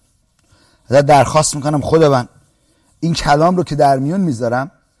خداوند. درخواست میکنم خداوند این کلام رو که در میون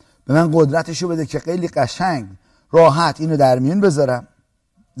میذارم به من قدرتشو بده که خیلی قشنگ راحت اینو در میون بذارم.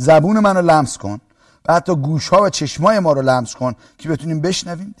 زبون منو لمس کن و حتی گوش‌ها و چشمای ما رو لمس کن که بتونیم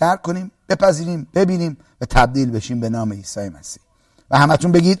بشنویم، درک کنیم، بپذیریم، ببینیم و تبدیل بشیم به نام عیسی مسیح. و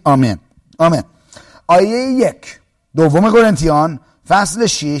همتون بگید آمین. آمین. آیه 1 دوم قرنتیان فصل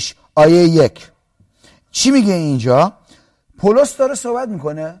 6 آیه 1 چی میگه اینجا؟ پولس داره صحبت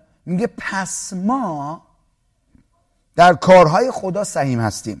میکنه، میگه پس ما در کارهای خدا سهیم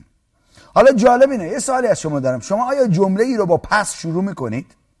هستیم. حالا جالب اینه، یه سوالی از شما دارم، شما آیا جمله ای رو با پس شروع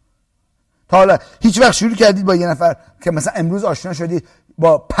میکنید؟ تا حالا هیچ وقت شروع کردید با یه نفر که مثلا امروز آشنا شدید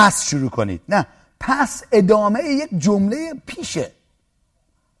با پس شروع کنید؟ نه، پس ادامه یک جمله پیشه.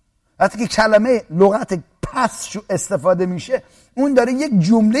 وقتی که کلمه لغت پس استفاده میشه، اون داره یک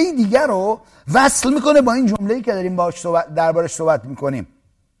جمله دیگر رو وصل میکنه با این جمله‌ای که داریم باهاش دربارش صحبت میکنیم.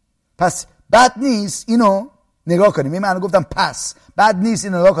 پس بد نیست اینو نگاه کنیم. من گفتم پس بد نیست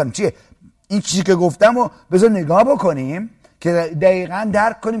اینو نگاه کنیم. چیه این چیزی که گفتم رو بذار نگاه بکنیم که دقیقاً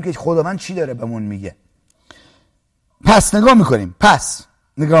درک کنیم که خداوند چی داره بهمون میگه. پس نگاه میکنیم، پس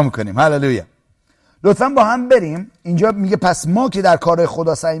نگاه میکنیم. هللویا. لطفاً با هم بریم. اینجا میگه پس ما که در کار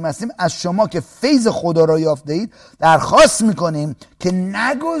خدا سعیم هستیم از شما که فیض خدا را یافته اید درخواست میکنیم که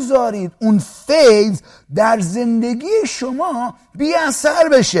نگذارید اون فیض در زندگی شما بی اثر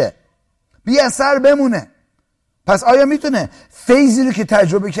بشه، بی اثر بمونه. پس آیا میتونه فیضی رو که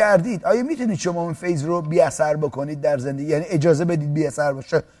تجربه کردید، آیا میتونید شما اون فیض رو بی اثر بکنید در زندگی؟ یعنی اجازه بدید بی اثر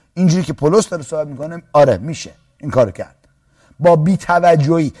باشه؟ اینجوری که پولس داره صحبت میکنه، آره میشه این کارو کرد. با بی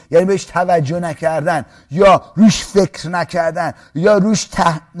توجهی، یعنی بهش توجه نکردن یا روش فکر نکردن یا روش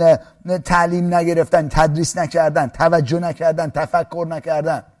تعلیم نگرفتن، تدریس نکردن، توجه نکردن، تفکر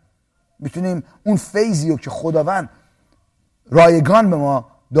نکردن، میتونیم اون فیضی رو که خداوند رایگان به ما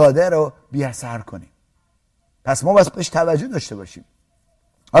داده رو بی اثر کنیم. پس ما باید بهش توجه داشته باشیم.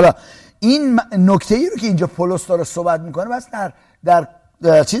 حالا این نکته ای رو که اینجا پولس داره صحبت میکنه بس در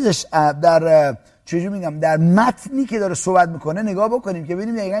چیزش در چجوری میگم در متنی که داره صحبت میکنه نگاه بکنیم که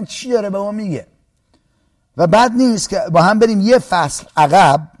ببینیم دقیقاً چی داره به ما میگه. و بعد نیست که با هم بریم یه فصل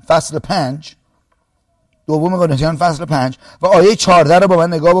عقب، فصل 5 دوم قرنتیان فصل 5 و آیه 14 رو با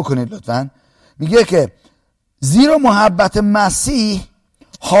من نگاه بکنید لطفاً. میگه که زیرا محبت مسیح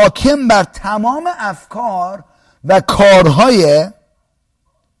حاکم بر تمام افکار و کارهای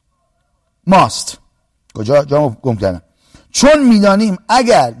ماست. کجا جامو گم کردم؟ چون میدانیم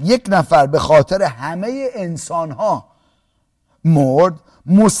اگر یک نفر به خاطر همه انسانها مرد،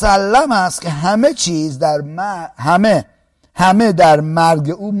 مسلم است که همه چیز در همه در مرگ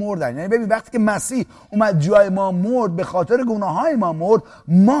او مردن. یعنی ببین وقتی که مسیح اومد جای ما مرد، به خاطر گناههای ما مرد،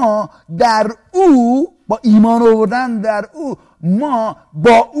 ما در او با ایمان آوردن در او ما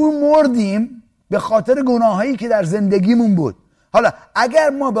با او مردیم به خاطر گناهایی که در زندگیمون بود. حالا اگر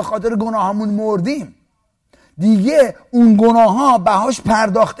ما به خاطر گناهامون مردیم، دیگه اون گناه ها بهاش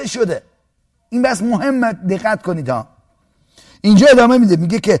پرداخته شده. این بس مهمه، دقت کنید ها. اینجا ادامه میده،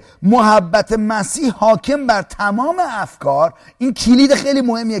 میگه که محبت مسیح حاکم بر تمام افکار. این کلید خیلی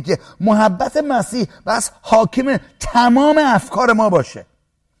مهمیه که محبت مسیح بس حاکم تمام افکار ما باشه.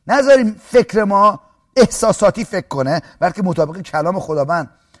 نذاریم فکر ما احساساتی فکر کنه، بلکه مطابق کلام خداوند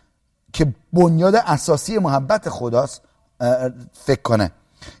که بنیاد اساسی محبت خداست فکر کنه.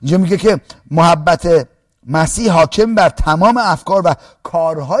 اینجا میگه که محبت مسیح حاکم بر تمام افکار و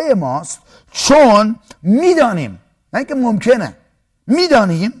کارهای ماست، چون میدانیم، نه اینکه ممکنه،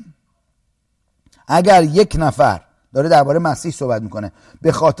 میدانیم اگر یک نفر، داره درباره مسیح صحبت میکنه،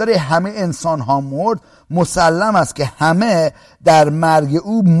 به خاطر همه انسان ها مرد، مسلم است که همه در مرگ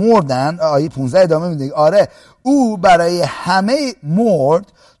او مردن. آیه 15 ادامه میده، آره او برای همه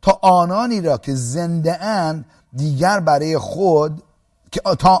مرد تا آنانی را که زنده اند دیگر برای خود،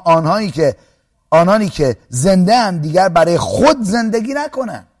 تا آنانی که زنده اند دیگر برای خود زندگی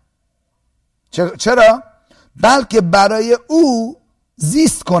نکنند. چرا؟ بلکه برای او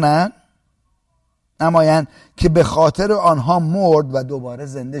زیست کنند، نمایند که به خاطر آنها مرد و دوباره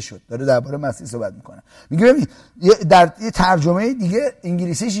زنده شد. داره درباره مسیح صحبت میکنه. میگه ببین در یه ترجمه دیگه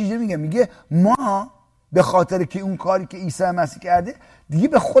انگلیسیش اینجوری میگه ما به خاطر که اون کاری که عیسی مسیح کرده دیگه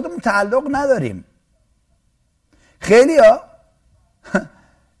به خودمون تعلق نداریم. خیلیا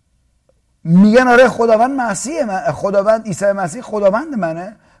میگن آره خداوند مسیح خداوند عیسی مسیح خداوند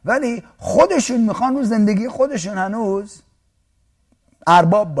منه، ولی خودشون میخوان رو زندگی خودشون هنوز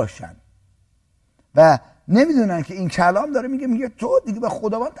ارباب باشن. و نمیدونن که این کلام داره میگه تو دیگه به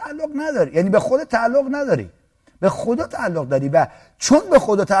خداوند تعلق نداری، یعنی به خودت تعلق نداری، به خدا تعلق داری و چون به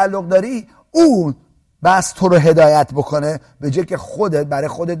خدا تعلق داری اون بس تو رو هدایت بکنه به جای که خودت برای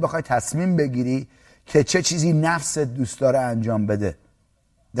خودت بخوای تصمیم بگیری که چه چیزی نفست دوست داره انجام بده.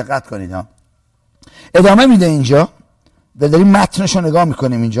 دقت کنید ها. ادامه میده اینجا و داریم متنش رو نگاه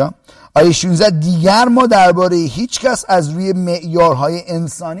میکنیم اینجا. آیه 16 دیگر ما درباره هیچ کس از روی معیارهای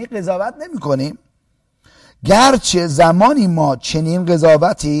انسانی قضاوت نمی کنیم، گرچه زمانی ما چنین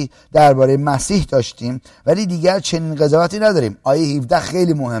قضاوتی درباره مسیح داشتیم ولی دیگر چنین قضاوتی نداریم. آیه 17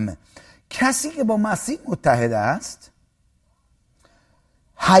 خیلی مهمه. کسی که با مسیح متحد است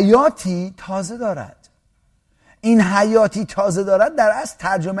حیاتی تازه دارد. این حیاتی تازه دارد در اصل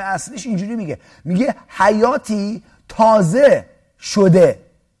ترجمه اصلیش اینجوری میگه حیاتی تازه شده.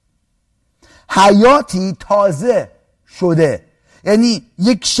 حیاتی تازه شده یعنی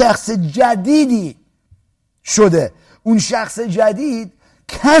یک شخص جدیدی شده. اون شخص جدید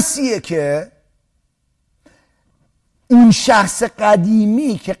کسیه که اون شخص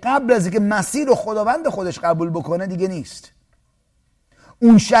قدیمی که قبل از اینکه مسیح رو خداوند خودش قبول بکنه دیگه نیست.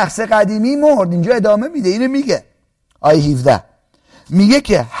 اون شخص قدیمی مرد. اینجا ادامه میده، اینو میگه آیه 17 میگه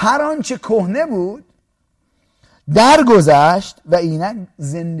که هر آنچه کهنه بود درگذشت و اینک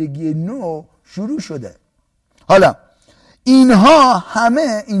زندگی نو شروع شده. حالا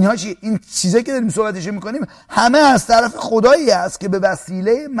اینها چی؟ این چیزایی که داریم صحبتش میکنیم همه از طرف خدایی است که به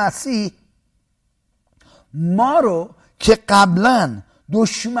وسیله مسیح ما رو که قبلا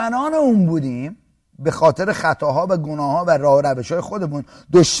دشمنان اون بودیم، به خاطر خطاها و گناهها و راه روش‌های خودمون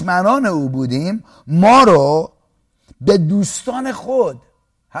دشمنان او بودیم، ما رو به دوستان خود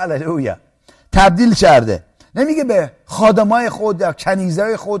هللویا تبدیل کرده. نمیگه به خادمای خود یا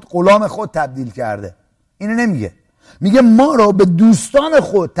کنیزای خود غلام خود تبدیل کرده، اینو نمیگه. میگه ما رو به دوستان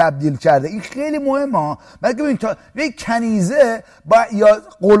خود تبدیل کرده. این خیلی مهمه. بلکه ببین تا یک کنیزه یا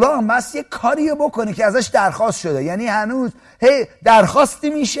غلام بس یک کاری بکنه که ازش درخواست شده، یعنی هنوز درخواستی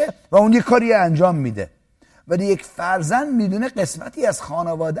میشه و اون یک کاری انجام میده. ولی یک فرزند میدونه قسمتی از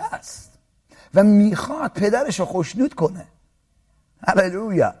خانواده است و میخواد پدرش رو خوشنود کنه.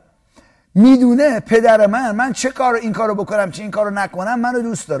 هللویا. میدونه پدر من چه کار این کارو بکنم چه این کارو نکنم منو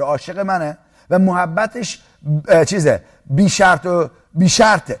دوست داره، عاشق منه و محبتش بی شرط و بی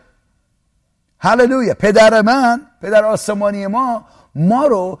شرطه. هللویا. پدر آسمانی ما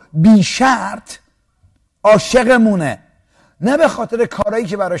رو بی شرط عاشقمونه، نه به خاطر کارهایی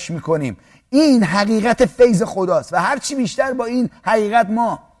که براش میکنیم. این حقیقت فیض خداست و هرچی بیشتر با این حقیقت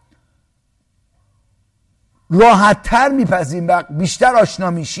ما راحت‌تر میپذیم و بیشتر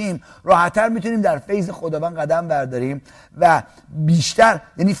آشنا میشیم، راحت‌تر میتونیم در فیض خداوند قدم برداریم و بیشتر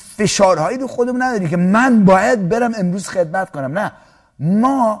یعنی فشارهایی رو خودمون نداریم که من باید برم امروز خدمت کنم. نه،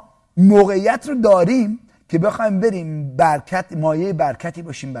 ما موقعیت رو داریم که بخوایم بریم مایه برکتی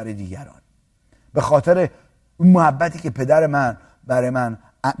باشیم برای دیگران به خاطر اون محبتی که پدر من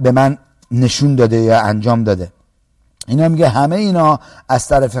به من نشون داده یا انجام داده. اینا میگه همه اینا از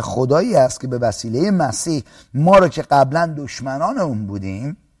طرف خدایی است که به وسیله مسیح ما رو که قبلا دشمنان اون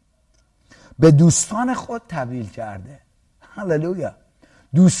بودیم به دوستان خود تبدیل کرده. هللویا.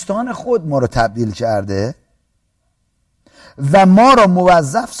 دوستان خود ما رو تبدیل کرده و ما رو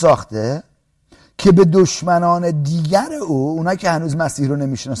موظف ساخته که به دشمنان دیگر اونا که هنوز مسیح رو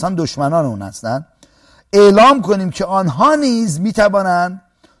نمیشناسن دشمنان اون هستن اعلام کنیم که آنها نیز میتوانند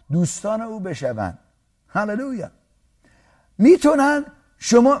دوستان او بشوند. هللویا. میتونن.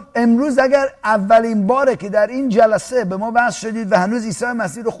 شما امروز اگر اولین باره که در این جلسه به ما وصل شدید و هنوز عیسی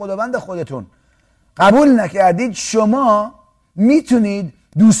مسیح رو خداوند خودتون قبول نکردید، شما میتونید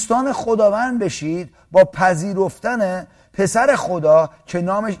دوستان خداوند بشید با پذیرفتن پسر خدا که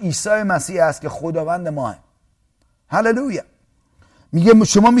نامش عیسی مسیح است که خداوند ماه. هللویا. میگه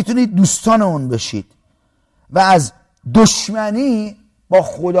شما میتونید دوستان اون بشید و از دشمنی با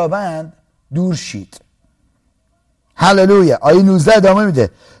خداوند دور شید. هللویا. آیه 19 ادامه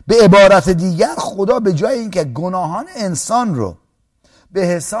میده. به عبارت دیگر خدا به جای اینکه گناهان انسان رو به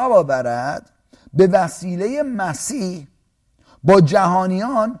حساب آورد به وسیله مسیح با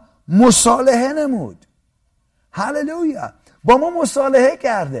جهانیان مصالحه نمود. هللویا. با ما مصالحه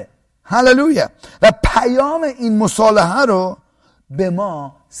کرده. هللویا. و پیام این مصالحه رو به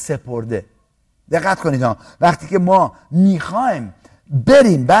ما سپرده. دقت کنید ها. وقتی که ما میخوایم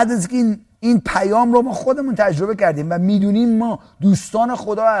بریم بعد از که این پیام رو ما خودمون تجربه کردیم و میدونیم ما دوستان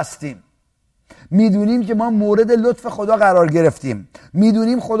خدا هستیم، میدونیم که ما مورد لطف خدا قرار گرفتیم،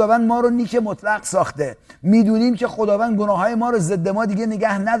 میدونیم خداوند ما رو نیک مطلق ساخته، میدونیم که خداوند گناههای ما رو ضد ما دیگه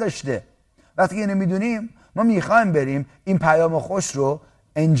نگه نداشته. وقتی که اینو میدونیم ما میخوایم بریم این پیام خوش رو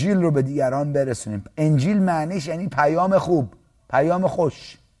انجیل رو به دیگران برسونیم. انجیل معنیش یعنی پیام خوب، پیام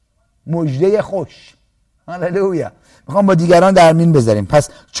خوش، مژده خوش. هللویا. میخوام با دیگران در میون بذاریم. پس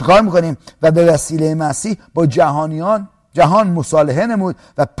چیکار میکنیم؟ و به وسیله مسیح با جهان مصالحه نمود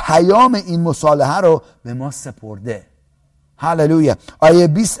و پیام این مصالحه رو به ما سپرده. هللویا. آیه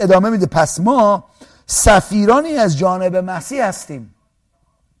 20 ادامه میده پس ما سفیرانی از جانب مسیح هستیم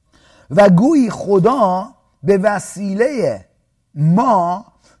و گویی خدا به وسیله ما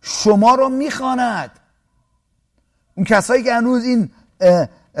شما رو میخواند. اون کسایی که هنوز این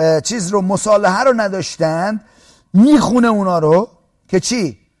چیز رو مصالحه رو نداشتند میخونه اونا رو که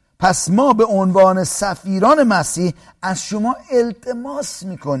چی؟ پس ما به عنوان سفیران مسیح از شما التماس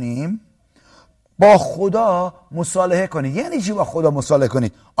میکنیم با خدا مصالحه کنید. یعنی چی با خدا مصالحه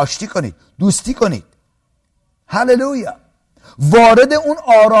کنید؟ آشتی کنید، دوستی کنید. هللویا. وارد اون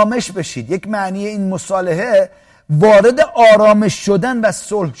آرامش بشید. یک معنی این مصالحه وارد آرامش شدن و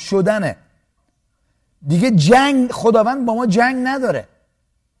صلح شدنه. دیگه جنگ، خداوند با ما جنگ نداره،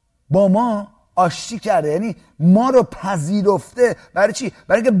 با ما آشتی کرده، یعنی ما رو پذیرفته. برای چی؟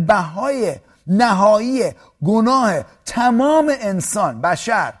 برای که بهای نهایی گناه تمام انسان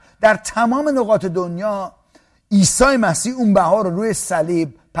بشر در تمام نقاط دنیا عیسی مسیح اون بها رو روی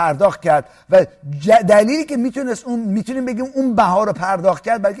صلیب پرداخت کرد و دلیلی که میتونیم بگیم اون بها رو پرداخت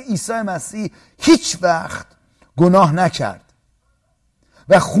کرد برای که عیسی مسیح هیچ وقت گناه نکرد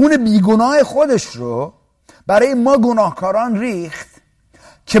و خون بیگناه خودش رو برای ما گناهکاران ریخت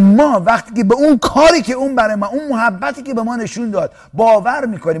که ما وقتی که به اون کاری که اون برای ما، اون محبتی که به ما نشون داد باور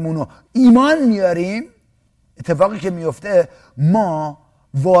میکنیم، اونو ایمان میاریم، اتفاقی که میفته ما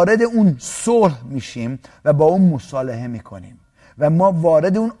وارد اون صلح میشیم و با اون مصالحه میکنیم و ما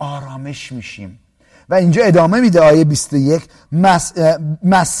وارد اون آرامش میشیم. و اینجا ادامه میده آیه 21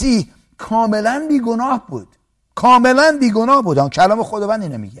 مسیح کاملا بیگناه بود، کاملا بیگناه بود. کلام خداوند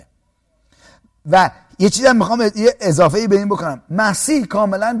اینو میگه. و یه چیزی هم میخوام یه اضافه‌ای به این بکنم، مسیح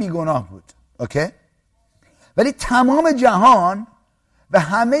کاملا بیگناه بود، اوکی؟ ولی تمام جهان و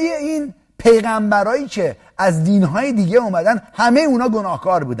همه این پیغمبرایی که از دینهای دیگه اومدن همه اونا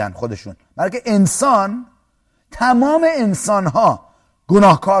گناهکار بودن خودشون. بلکه تمام انسانها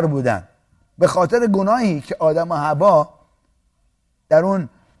گناهکار بودن به خاطر گناهی که آدم و حوا در اون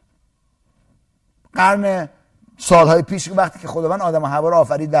قرن سالهای پیش وقتی که خداوند آدم و حوا رو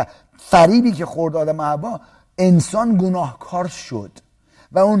آفرید و فریبی که خورد آدم و حوا، انسان گناهکار شد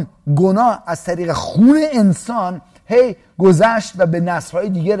و اون گناه از طریق خون انسان هی گذشت و به نسل‌های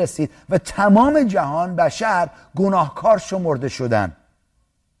دیگه رسید و تمام جهان بشر گناهکار شمرده شدن.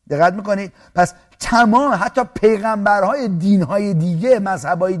 دقت میکنید؟ پس تمام حتی پیغمبرهای دینهای دیگه،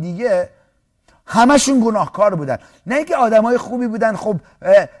 مذهبهای دیگه، همشون گناهکار بودن. نه اینکه آدمای خوبی بودن، خب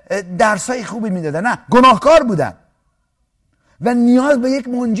درسای خوبی میدادن، نه، گناهکار بودن و نیاز به یک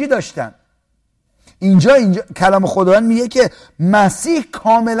منجی داشتن. اینجا کلام خداوند میگه که مسیح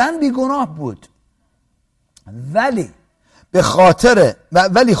کاملا بیگناه بود، ولی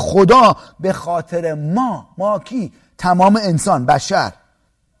خدا به خاطر ما کی؟ تمام انسان بشر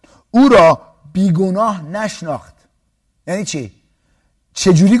او را بیگناه نشناخت. یعنی چی؟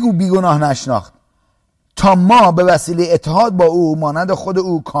 چجوری بیگناه نشناخت؟ تا ما به وسیله اتحاد با او مانند خود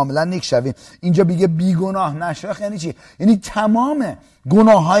او کاملا نیک شویم. اینجا بگه بیگناه نشناخت یعنی چی؟ یعنی تمام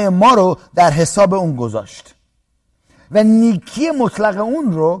گناههای ما رو در حساب اون گذاشت و نیکی مطلق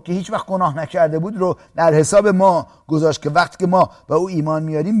اون رو که هیچ وقت گناه نکرده بود رو در حساب ما گذاشت، که وقتی که ما به او ایمان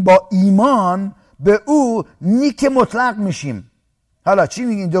میاریم با ایمان به او نیک مطلق میشیم. حالا چی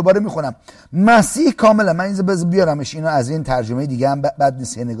میگین؟ دوباره میخونم. مسیح کاملا، من اینجا بیارمش اینو از این ترجمه دیگه هم بد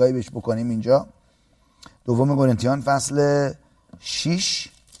نیست یه نگاهی بهش بکنیم. اینجا دوم قرنتیان فصل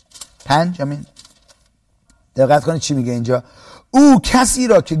 6-5 همین دقت کنید چی میگه اینجا. او کسی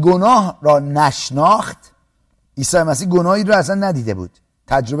را که گناه را نشناخت، عیسی مسیح گناهی رو اصلا ندیده بود،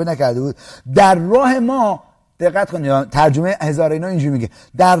 تجربه نکرده بود، در راه ما، دقت کنید ترجمه هزار اینا اینجوری میگه،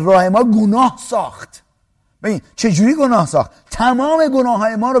 در راه ما گناه ساخت. ببین چجوری گناه ساخت؟ تمام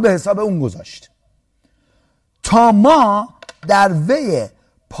گناههای ما رو به حساب اون گذاشت تا ما در وی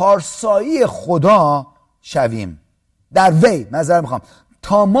پارسایی خدا شویم. در وی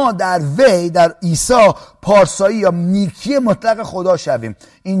تا ما در وی، در عیسی پارسایی یا نیکی مطلق خدا شویم.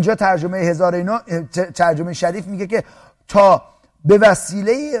 اینجا ترجمه هزار اینا، ترجمه شریف میگه که تا به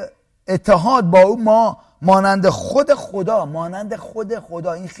وسیله اتحاد با او ما مانند خود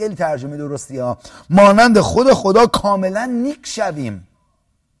خدا، این خیلی ترجمه درستی ها، مانند خود خدا کاملا نیک شویم.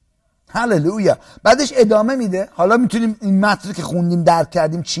 هللویا. بعدش ادامه میده. حالا میتونیم این متن که خوندیم درک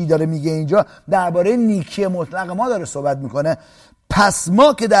کردیم چی داره میگه. اینجا درباره نیکی مطلق ما داره صحبت میکنه. پس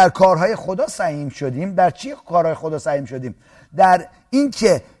ما که در کارهای خدا سهیم شدیم، در چی کارهای خدا سهیم شدیم؟ در این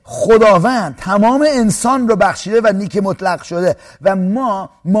که خداوند تمام انسان رو بخشیده و نیک مطلق شده و ما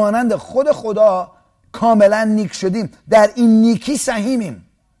مانند خود خدا کاملا نیک شدیم، در این نیکی سهیمیم.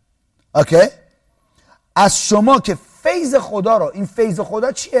 اوکی؟ از شما که فیض خدا رو، این فیض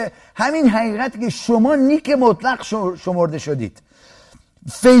خدا چیه؟ همین حقیقتی که شما نیک مطلق شمرده شدید،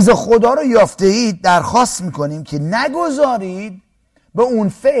 فیض خدا رو یافته اید، درخواست میکنیم که نگذارید به اون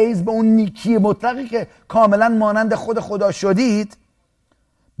فیض، به اون نیکی مطلقی که کاملا مانند خود خدا شدید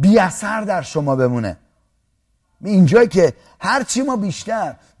بی اثر در شما بمونه. اینجایی که هرچی ما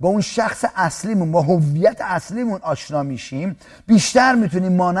بیشتر با اون شخص اصلیمون، با هویت اصلیمون آشنا میشیم، بیشتر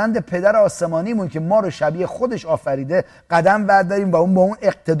میتونیم مانند پدر آسمانیمون که ما رو شبیه خودش آفریده قدم برداریم و با اون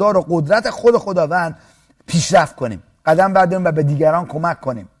اقتدار و قدرت خود خداوند پیشرفت کنیم، قدم برداریم و به دیگران کمک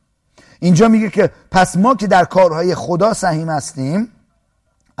کنیم. اینجا میگه که پس ما که در کارهای خدا سهیم هستیم،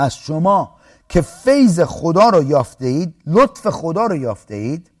 از شما که فیض خدا رو یافته اید، لطف خدا رو یافته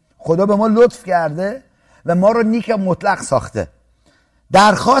اید، خدا به ما لطف کرده و ما رو نیک مطلق ساخته،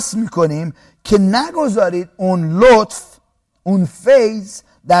 درخواست میکنیم که نگذارید اون لطف، اون فیض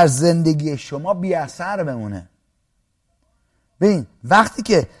در زندگی شما بی اثر بمونه. ببین وقتی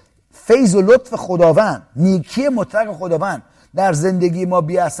که فیض و لطف خداوند، نیکی مطلق خداوند در زندگی ما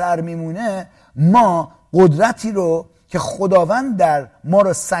بی اثر میمونه، ما قدرتی رو که خداوند در ما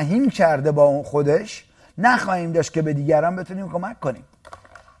رو سهیم کرده با اون خودش نخواهیم داشت که به دیگران بتونیم کمک کنیم.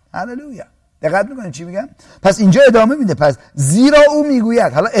 هللویا. دقت میکنید چی میگم؟ پس اینجا ادامه میده، پس زیرا او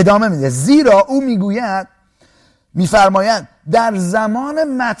میگوید، حالا ادامه میده، زیرا او میگوید، میفرماید در زمان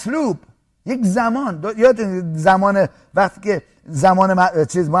مطلوب، یک زمان، یادتون زمان وقتی که زمان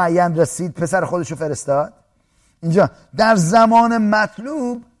چیز معین رسید پسر خودشو فرستاد، اینجا در زمان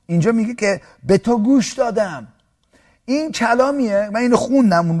مطلوب اینجا میگه که به تو گوش دادم. این کلامیه، من اینو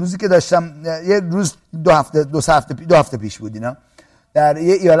خوندم اون روزی که داشتم، یه روز دو هفته پیش بود اینا، در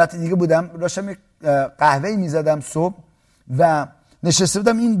یه ایالت دیگه بودم، داشتم یک قهوه‌ای میزدم صبح و نشسته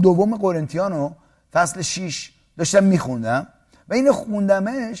بودم این دوم قرنتیانو فصل 6 داشتم میخوندم و اینو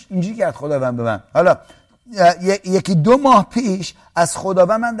خوندمش، اینجوری کرد خداوند به من. حالا یکی دو ماه پیش از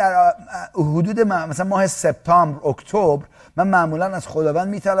خداوند من در حدود مثلا ماه سپتامبر اکتبر من معمولا از خداوند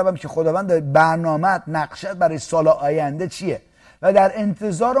میطلبم که خداوند برنامه نقشت برای سال آینده چیه و در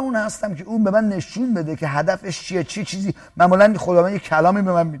انتظار اون هستم که اون به من نشون بده که هدفش چیه، چه چیزی. معمولا خداوند یک کلامی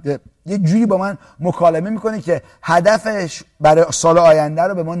به من میده، یه جوری با من مکالمه میکنه که هدفش برای سال آینده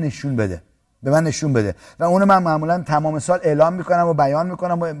رو به من نشون بده و اون من معمولا تمام سال اعلام میکنم و بیان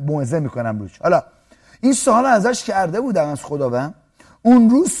میکنم و موعظه میکنم روش. حالا این سوال ازش کرده بودم از خداوند. اون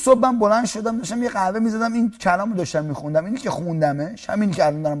روز صبح من بلند شدم داشتم یه قهوه میزدم، این کلامو داشتم میخوندم، اینی که خوندمش، همینی که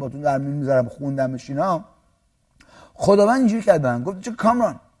الان دارم باهاتون در میون میذارم خوندمش اینا، خداوند اینجوری کرد من، گفت چه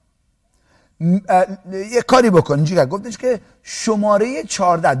کامران یه کاری بکن، اینجوری کرد، گفتش که شماره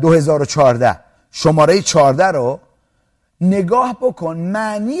 14 2014 شماره 14 رو نگاه بکن،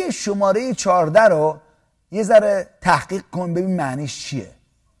 معنی شماره 14 رو یه ذره تحقیق کن ببین معنیش چیه.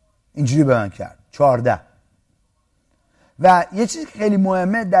 اینجوری به من کرد 14. و یه چیزی که خیلی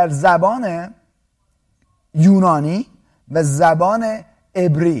مهمه در زبان یونانی و زبان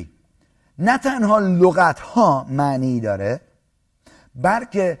عبری، نه تنها لغت ها معنی داره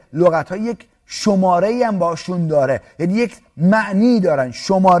بلکه لغت ها یک شماره هم باشون داره، یعنی یک معنی دارن،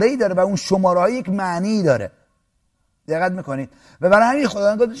 شماره داره و اون شماره ها یک معنی داره. دقت میکنید؟ و برای همین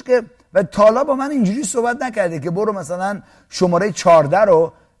خداوند گفتش که و تالا با من اینجوری صحبت نکرده که برو مثلا شماره 14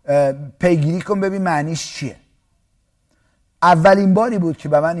 رو پیگیری کن ببین معنیش چیه. اولین باری بود که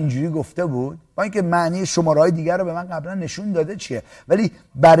به من اینجوری گفته بود، با اینکه معنی شماره‌های دیگر رو به من قبلا نشون داده چیه، ولی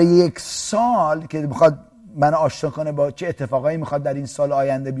برای یک سال که میخواد من آشنا کنه با چه اتفاقایی میخواد در این سال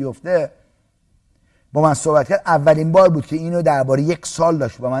آینده بیفته با من صحبت کرد. اولین بار بود که اینو درباره یک سال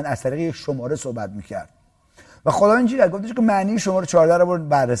داشت با من از طریق یک شماره صحبت میکرد و خدا اینجوری گفتش که معنی شماره 14 رو برو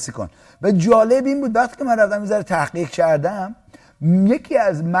بررسی کن. و جالب این بود وقتی که من رفتم میذاره تحقیق کردم،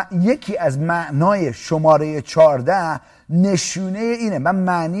 یکی از معنای شماره 14 نشونه اینه. من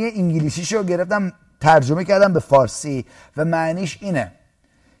معنی انگلیسیشو گرفتم ترجمه کردم به فارسی و معنیش اینه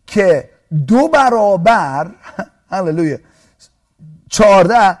که 2 برابر هللویا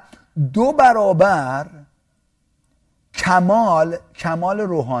 14 2 برابر کمال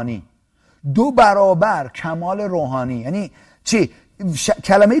روحانی، 2 برابر کمال روحانی. یعنی چی؟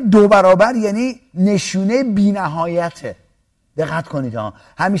 کلمه 2 برابر یعنی نشونه بی‌نهایته. دقت کنید ها،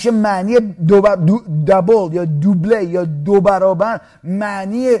 همیشه معنی دابل یا دوبله یا 2 برابر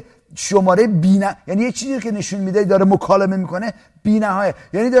معنی شماره یعنی یه چیزی که نشون میده داره مکالمه میکنه بی‌نهایت،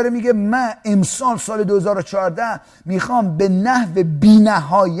 یعنی داره میگه من امسال سال 2014 میخوام به نحو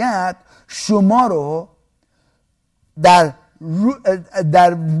بی‌نهایت شما رو در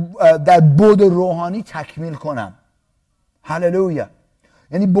در بعد روحانی تکمیل کنم. هللویا.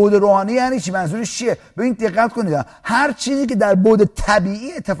 یعنی بعد روحانی یعنی چی؟ منظورش چیه؟ ببین دقت کنید، هر چیزی که در بعد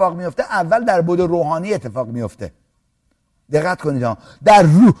طبیعی اتفاق میفته اول در بعد روحانی اتفاق میفته. دقت کنید، در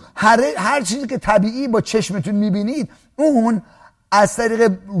روح هر چیزی که طبیعی با چشمتون میبینید اون از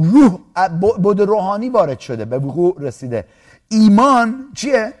طریق روح بعد روحانی وارد شده، به وقوع رسیده. ایمان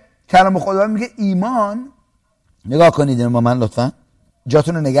چیه؟ کلام خدا میگه ایمان، نگاه کنید اینو با من لطفا،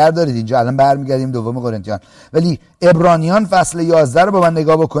 جاتون رو نگه دارید اینجا، الان برمیگردیم دوم قرنتیان، ولی عبرانیان فصل 11 رو با من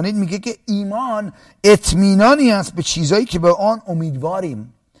نگاه بکنید. میگه که ایمان اطمینانی است به چیزایی که به آن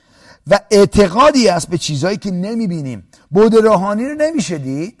امیدواریم و اعتقادی است به چیزایی که نمیبینیم. بعد روحانی رو نمیشه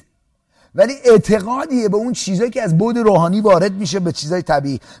دید، ولی اعتقادیه به اون چیزایی که از بعد روحانی وارد میشه به چیزای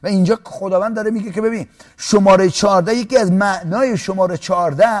طبیعی. و اینجا خداوند داره میگه که ببین شماره 14 یکی از معنای شماره 14،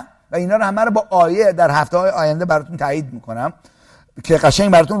 و اینا رو همه رو با آیه در هفته‌های آینده براتون تایید میکنم که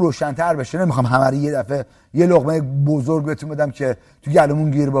قشنگ براتون روشن‌تر بشه. نمیخوام همه رو یه دفعه یه لقمه بزرگ بهتون بدم که تو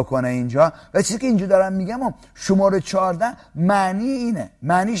گلومون گیر بکنه اینجا. و چیزی که اینجا دارم میگم شماره 14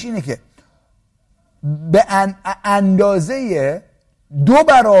 معنیش اینه که به اندازه 2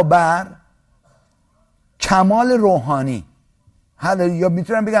 برابر کمال روحانی. یا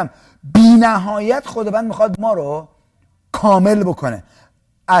میتونم بگم بی نهایت خداوند میخواد ما رو کامل بکنه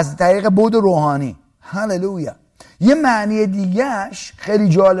از طریق بعد روحانی. هللویا. یه معنی دیگهش خیلی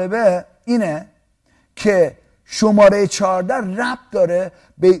جالبه، اینه که شماره 14 ربط داره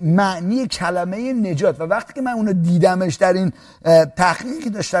به معنی کلمه نجات. و وقتی که من اونو دیدمش در این تحقیقی که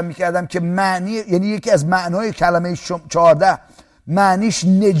داشتم میکردم که معنی، یعنی یکی از معنای کلمه 14 معنیش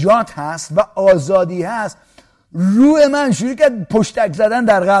نجات هست و آزادی هست، روح من شروع کرد پشتک زدن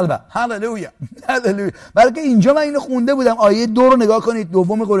در قلبم. هللویا. هللویا. بلکه اینجا من اینو خونده بودم، آیه 2 رو نگاه کنید،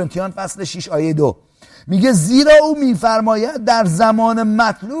 دوم قرنتیان فصل 6 آیه 2 میگه زیرا او میفرماید در زمان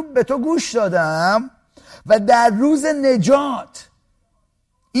مطلوب به تو گوش دادم و در روز نجات.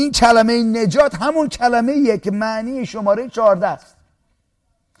 این کلمه نجات همون کلمه‌ایه که معنی شماره 14 است.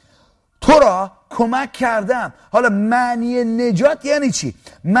 تو را کمک کردم. حالا معنی نجات یعنی چی؟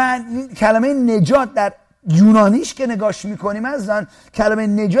 کلمه نجات در یونانیش که نگاش میکنیم ازن، کلمه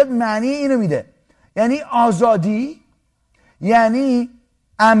نجات معنی اینو میده، یعنی آزادی، یعنی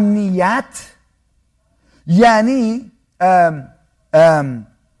امنیت، یعنی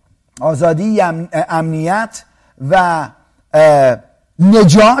آزادی، امنیت و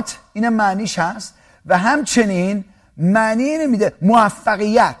نجات. این معنیش هست. و همچنین معنی اینو میده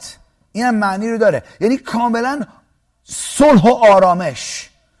موفقیت. این هم معنی رو داره، یعنی کاملا صلح و آرامش.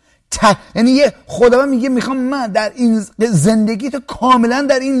 یعنی خداوند میگه میخوام من در این زندگی تو کاملا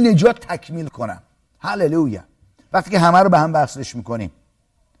در این نجات تکمیل کنم. هللویا. وقتی که همه رو به هم وصلش میکنیم،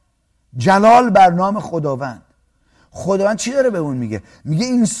 جلال بر نام خداوند. خداوند چی داره به اون میگه؟ میگه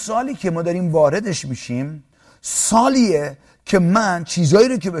این سالی که ما داریم واردش میشیم سالیه که من چیزایی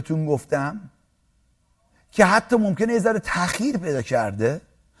رو که بهتون گفتم که حتی ممکنه یه ذره تأخیر پیدا کرده،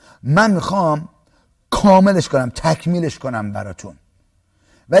 من میخوام کاملش کنم، تکمیلش کنم براتون.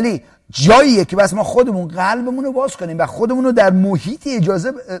 ولی جاییه که بس ما خودمون قلبمون رو باز کنیم و خودمون رو در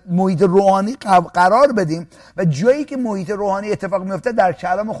محیط روحانی قرار بدیم. و جایی که محیط روحانی اتفاق میفته در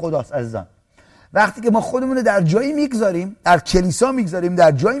کلام خداست عزیزان. وقتی که ما خودمون رو در جایی میگذاریم، در کلیسا میگذاریم،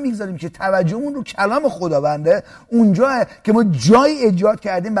 در جایی میگذاریم که توجهمون رو کلام خداونده، اونجا که ما جایی ایجاد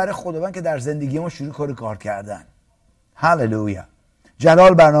کردیم برای خداوند که در زندگی ما شروع کنه کار کردن. هللویا.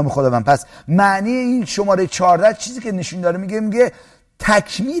 جلال بر نام خداوند. پس معنی این شماره 14 چیزی که نشون داره میگه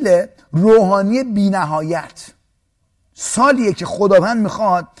تکمیل روحانی بی‌نهایت. سالیه که خداوند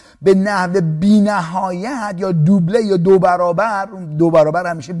میخواد به نحو بی‌نهایت یا دوبله یا 2 برابر، 2 برابر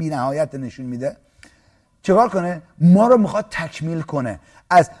همیشه بی‌نهایت نشون میده، چیکار کنه؟ ما رو میخواد تکمیل کنه.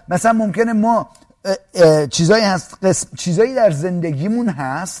 از مثلا ممکنه ما چیزایی در زندگیمون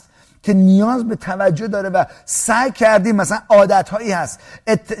هست که نیاز به توجه داره و سعی کردیم، مثلا عادت‌هایی هست،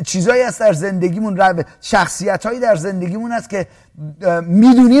 چیزایی هست در زندگیمون، شخصیت‌هایی در زندگیمون هست که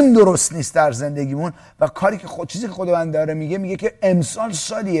میدونیم درست نیست در زندگیمون و کاری که چیزی که خداوند داره میگه که امسال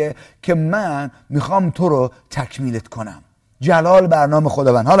سالیه که من میخوام تو رو تکمیلت کنم. جلال بر نام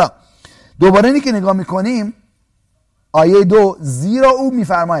خداوند. حالا دوباره اینی که نگاه میکنیم آیه 2، زیرا او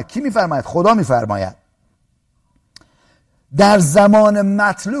میفرماید. کی میفرماید؟ خدا میفرماید. در زمان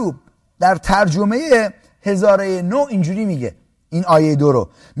مطلوب، در ترجمه 1009 اینجوری میگه، این آیه 2 رو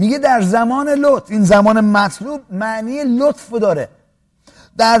میگه در زمان لطف. این زمان مطلوب معنی لطف داره.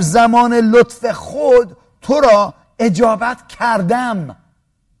 در زمان لطف خود تو را اجابت کردم.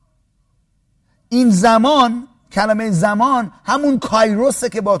 این زمان، کلمه زمان همون کایروسه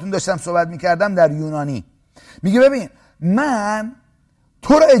که باهاتون داشتم صحبت میکردم در یونانی. میگه ببین من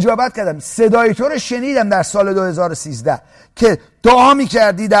تو رو اجابت کردم، صدای تو رو شنیدم در سال 2013 که دعا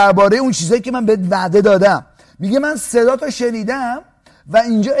میکردی درباره اون چیزایی که من بهت وعده دادم. میگه من صدا تو شنیدم و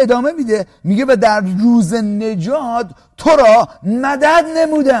اینجا ادامه میده، میگه و در روز نجات تو را مدد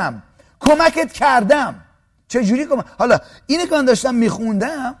نمودم، کمکت کردم. چجوری کمک؟ حالا اینه که من داشتم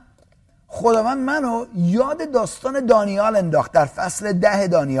میخوندم، خداوند منو یاد داستان دانیال انداخت در فصل 10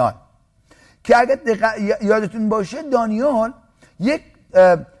 دانیال که اگر یادتون باشه دانیال یک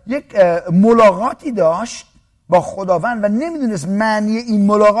ملاقاتی داشت با خداوند و نمیدونست معنی این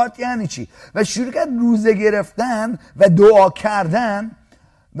ملاقات یعنی چی و شروع کرد روزه گرفتن و دعا کردن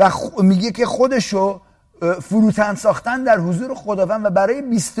و میگه که خودشو فروتن ساختن در حضور خداوند و برای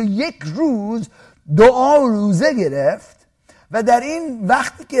 21 روز دعا و روزه گرفت و در این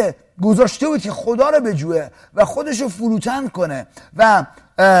وقتی که گذاشته بود که خدا رو بجوه و خودشو فروتن کنه و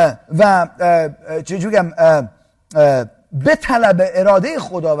چجوریم به طلب اراده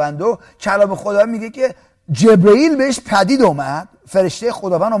خداوند و کلام خدا میگه که جبرئیل بهش پدید اومد، فرشته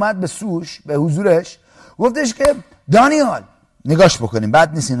خداوند اومد به سوش، به حضورش، گفتش که دانیال نگاش بکنیم،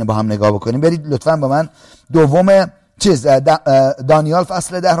 بعد نیست اینو با هم نگاه بکنیم، برید لطفاً با من دوم دانیال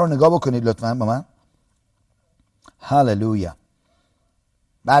فصل 10 رو نگاه بکنید لطفاً با من. هاللویا.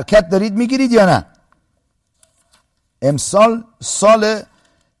 برکت دارید میگیرید یا نه؟ امسال سال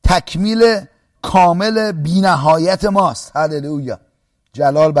تکمیل کامل بی نهایت ماست. هاللویا.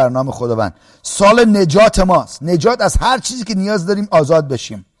 جلال بر نام خداوند. سال نجات ماست، نجات از هر چیزی که نیاز داریم آزاد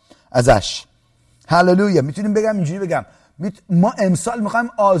بشیم ازش. هاللویا. میتونیم بگم اینجوری بگم ما امسال میخوایم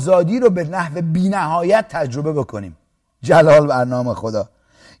آزادی رو به نحو بی نهایت تجربه بکنیم. جلال بر نام خدا.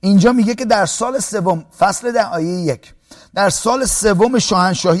 اینجا میگه که در سال سوم فصل 10 آیه 1 در سال سوم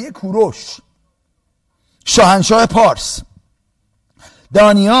شاهنشاهی کوروش شاهنشاه پارس،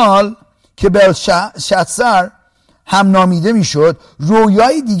 دانیال که بلشاتسر هم نامیده میشد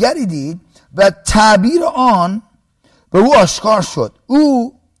رویای دیگری دید و تعبیر آن به او آشکار شد.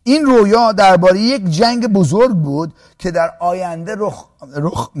 این رویا درباره یک جنگ بزرگ بود که در آینده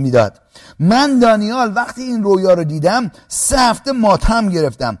رخ میداد. من دانیال وقتی این رویا رو دیدم 3 هفته ماتم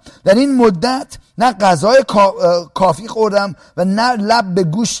گرفتم. در این مدت نه غذای کافی خوردم و نه لب به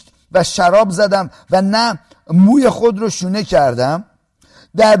گوشت و شراب زدم و نه موی خود رو شونه کردم.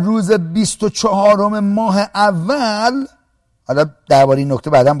 در روز 24 ماه اول، حالا درباره این نکته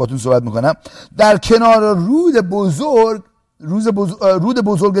بعداً باتون صحبت میکنم، در کنار رود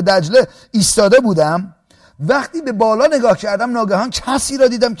بزرگ دجله ایستاده بودم. وقتی به بالا نگاه کردم ناگهان کسی را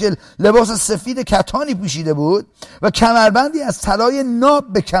دیدم که لباس سفید کتانی پوشیده بود و کمربندی از طلای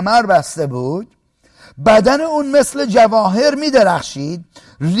ناب به کمر بسته بود. بدن اون مثل جواهر می درخشید،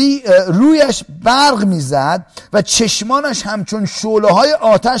 رویش برق می زد و چشمانش همچون شعله های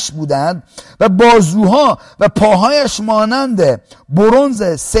آتش بودند و بازوها و پاهایش مانند برنز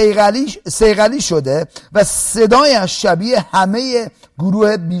صیقلی شده و صدایش شبیه همه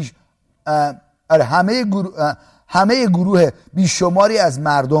گروه بیشماری از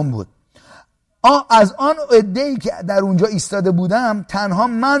مردم بود. از آن عده‌ای که در اونجا ایستاده بودم تنها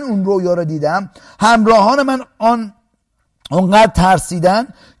من اون رویا رو دیدم. همراهان من اونقدر ترسیدن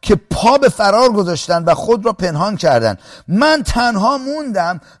که پا به فرار گذاشتن و خود را پنهان کردن. من تنها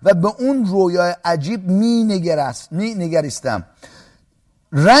موندم و به اون رویای عجیب می نگریستم.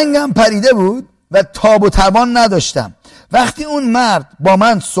 رنگم پریده بود و تاب و توان نداشتم. وقتی اون مرد با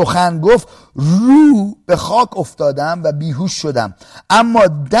من سخن گفت رو به خاک افتادم و بیهوش شدم، اما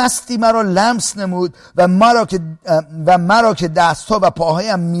دستی مرا لمس نمود و مرا که دستها و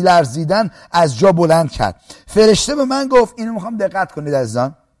پاهایم میلرزیدن از جا بلند کرد. فرشته به من گفت، اینو میخوام دقت کنید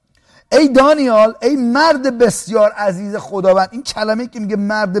عزیزان، ای دانیال، ای مرد بسیار عزیز خداوند. این کلمه که میگه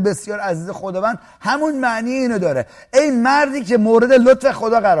مرد بسیار عزیز خداوند همون معنی اینو داره، ای مردی که مورد لطف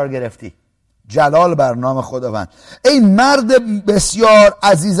خدا قرار گرفتی. جلال بر نام خداوند. ای مرد بسیار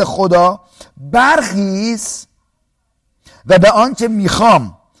عزیز خدا، برخیز و به آنچه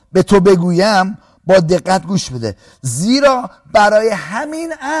میخوام به تو بگویم با دقت گوش بده، زیرا برای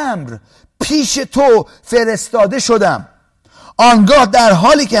همین امر پیش تو فرستاده شدم. آنگاه در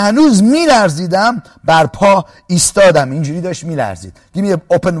حالی که هنوز میلرزیدم بر پا ایستادم. اینجوری داشت میلرزید. Give me an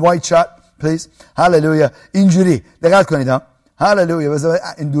open wide shot please. هاللویا. اینجوری دقت کنید ها. هاللویا. بذار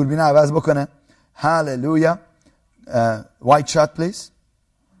این دوربین عوض بکنه. هاللویا. White shot please.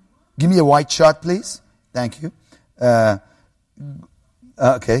 Give me a white shot please. Thank you.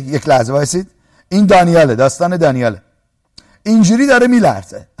 Okay. یک لحظه وایسید. این دانیاله، داستان دانیاله. اینجوری داره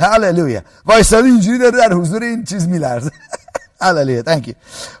میلرزه. هاللویا. وایساد اینجوری داره در حضور این چیز میلرزه. هاللویا. Thank you.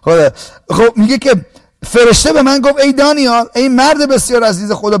 خب میگه که فرشته به من گفت، ای دانیال، ای مرد بسیار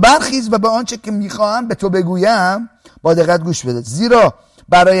عزیز خدا، برخیز و به آنچه که میخواهم به تو بگویم با دقت گوش بده. زیرا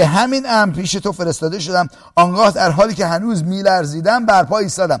برای همین امر پیش تو فرستاده شدم، آنگاه در حالی که هنوز میلرزیدم برپا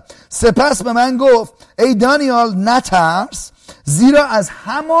ایستادم. سپس به من گفت ای دانیال نترس، زیرا از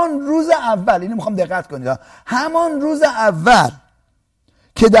همان روز اول، اینو میخوام دقت کنید، همان روز اول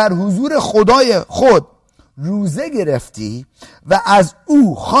که در حضور خدای خود روزه گرفتی و از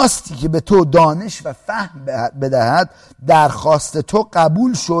او خواستی که به تو دانش و فهم بدهد، درخواست تو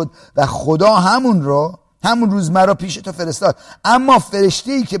قبول شد و خدا همون روز مرا پیش تو فرستاد. اما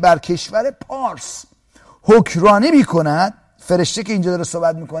فرشته‌ای که بر کشور پارس حکمرانی میکند، فرشته که اینجا داره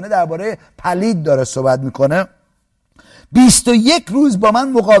صحبت میکنه درباره پلید داره صحبت میکنه، 21 روز با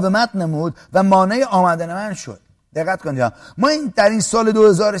من مقاومت نمود و مانع آمدن من شد. دقت کنید، ما در این سال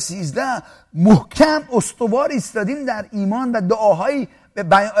 2013 محکم استوار ایستادیم در ایمان و دعاهایی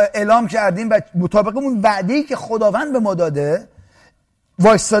اعلام کردیم و مطابق اون وعده‌ای که خداوند به ما داده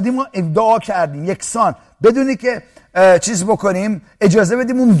وایستادیم و دعا کردیم یکسان، بدونی که چیز بکنیم، اجازه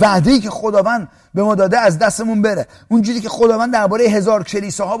بدیم اون وعده‌ای که خداوند به ما داده از دستمون بره. اونجوری که خداوند درباره 1000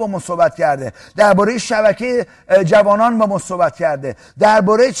 کلیساها با ما صحبت کرده، درباره شبکه جوانان با ما صحبت کرده،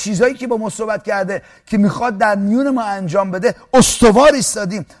 درباره چیزایی که با ما صحبت کرده که میخواد در میون ما انجام بده، استوار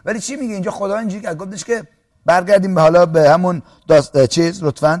ایستادیم. ولی چی میگه اینجا خداوند؟ اینجوری که گفتش که برگردیم حالا به همون چیز،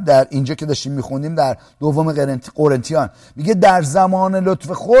 لطفاً در اینجا که داشتیم میخوندیم در دوم قرنتیان، میگه در زمان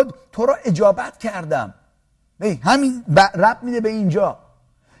لطف خود تو را اجابت کردم. همین رب میده به اینجا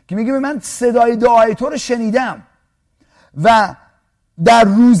که میگه من صدای دعای تو رو شنیدم و در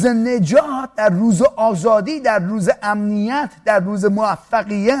روز نجات، در روز آزادی، در روز امنیت، در روز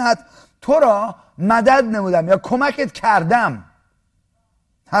موفقیت تو را مدد نمودم یا کمکت کردم.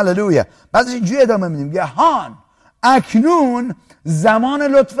 هللویا. بعدش اینجوری ادامه میدیم، میگه هان اکنون زمان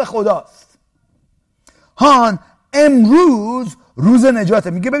لطف خداست، هان امروز روز نجاته.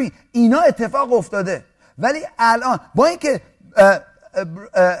 میگه ببین اینا اتفاق افتاده، ولی الان با اینکه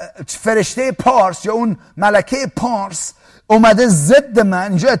فرشته پارس یا اون ملکه پارس اومده ضد من،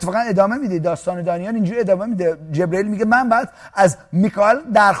 اینجا اتفاقا ادامه میده داستان دانیال، اینجوری ادامه میده. جبرئیل میگه من بعد از میکائیل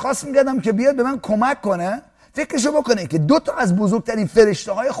درخواست میکردم که بیاد به من کمک کنه. فکرشو بکنه که 2 تا از بزرگترین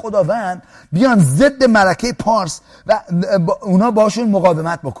فرشته های خداوند بیان ضد ملکه پارس و اونا باشون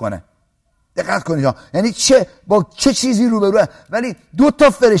مقاومت بکنه. دقت کنید ها، یعنی با چه چیزی روبروه، ولی 2 تا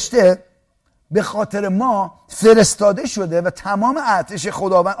فرشته به خاطر ما فرستاده شده و تمام ارتش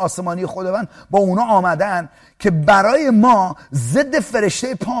خداوند آسمانی خداوند با اونا آمدن که برای ما ضد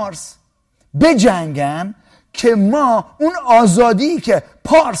فرشته پارس بجنگن، که ما اون آزادی که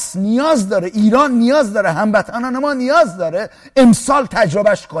پارس نیاز داره، ایران نیاز داره، هموطنان ما نیاز داره، امسال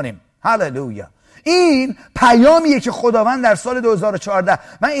تجربهش کنیم. هللویا. این پیامیه که خداوند در سال 2014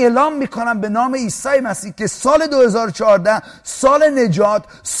 من اعلام میکنم به نام عیسی مسیح که سال 2014 سال نجات،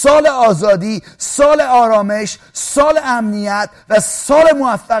 سال آزادی، سال آرامش، سال امنیت و سال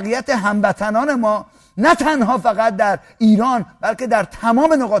موفقیت هموطنان ما، نه تنها فقط در ایران بلکه در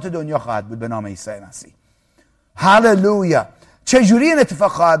تمام نقاط دنیا خواهد بود به نام عیسی مسیح. هللویا. چجوری این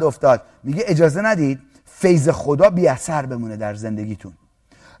اتفاق خواهد افتاد؟ میگه اجازه ندید فیض خدا بی اثر بمونه در زندگیتون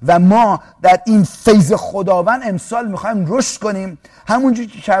و ما در این فیض خداوند امسال میخوایم رشد کنیم، همونجوری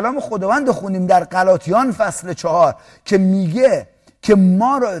که کلام خداوند رو خوندیم در غلاطیان فصل 4 که میگه که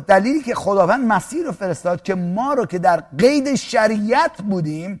ما رو، دلیلی که خداوند مسیح رو فرستاد که ما رو که در قید شریعت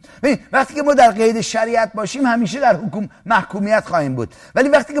بودیم، وقتی که ما در قید شریعت باشیم همیشه در محکومیت خواهیم بود، ولی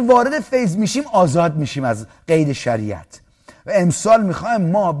وقتی که وارد فیض میشیم آزاد میشیم از قید شریعت. و امسال میخوایم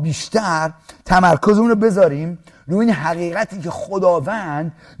ما بیشتر تمرکزمون رو بذاریم روی این حقیقتی که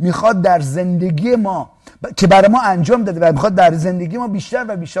خداوند میخواد در زندگی ما که برای ما انجام داده و میخواد در زندگی ما بیشتر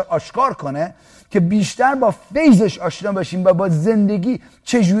و بیشتر آشکار کنه، که بیشتر با فیضش آشنا باشیم و با زندگی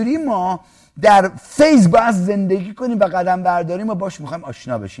چجوری ما در فیض باید زندگی کنیم و قدم برداریم و باش میخوایم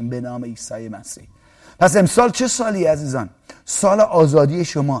آشنا بشیم به نام عیسی مسیح. پس امسال چه سالی عزیزان؟ سال آزادی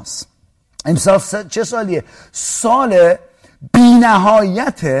شماست. امسال چه سالیه؟ سال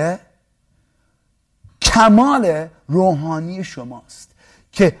بی‌نهایت کمال روحانی شماست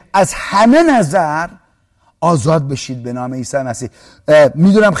که از همه نظر آزاد بشید به نام عیسی مسیح.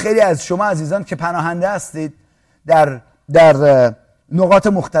 میدونم خیلی از شما عزیزان که پناهنده هستید در نقاط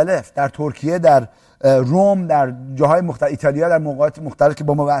مختلف، در ترکیه، در روم، در جاهای مختلف، ایتالیا، در موقعات مختلف که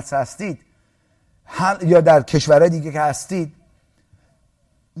با ما وصل هستید یا در کشورهای دیگه که هستید،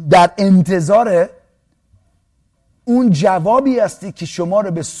 در انتظار اون جوابی هستید که شما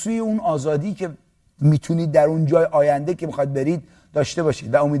رو به سوی اون آزادی که میتونید در اون جای آینده که میخواد برید داشته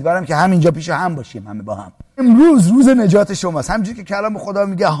باشید. و امیدوارم که همینجا پیش هم باشیم همه با هم. امروز روز نجات شماست. همونجوری که کلام خدا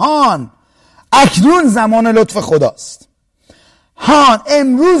میگه هان اکنون زمان لطف خداست. هان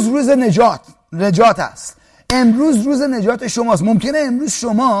امروز روز نجات است. امروز روز نجات شماست. ممکنه امروز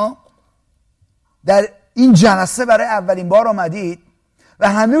شما در این جلسه برای اولین بار آمدید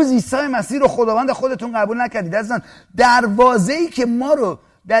و هنوز عیسی مسیح رو خداوند خودتون قبول نکردید. عزیزان، دروازه‌ای که ما رو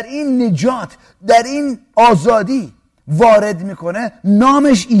در این نجات، در این آزادی وارد میکنه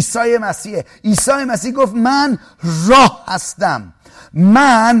نامش عیسی مسیحه. عیسی مسیح گفت من راه هستم،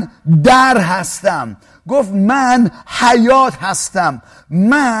 من در هستم، گفت من حیات هستم،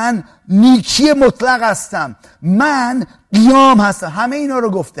 من نیکی مطلق هستم، من قیام هستم. همه اینا رو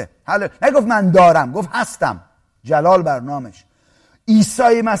گفته. نگفت من دارم، گفت هستم. جلال بر نامش.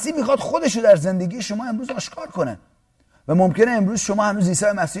 عیسی مسیح میخواد خودش رو در زندگی شما امروز آشکار کنه و ممکنه امروز شما هنوز عیسی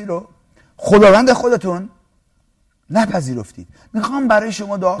مسیح رو خداوند خودتون نپذیرفتید. میخوام برای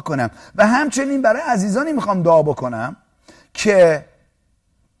شما دعا کنم و همچنین برای عزیزانی میخوام دعا بکنم که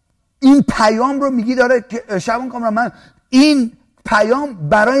این پیام رو میگی داره که شبان کامران این پیام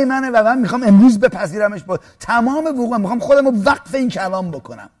برای منه و من میخوام امروز بپذیرمش با تمام وقوع. میخوام خودم رو وقف این کلام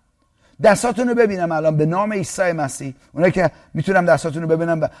بکنم. دستاتون رو ببینم الان به نام عیسی مسیح. اونایی که میتونم دستاتون رو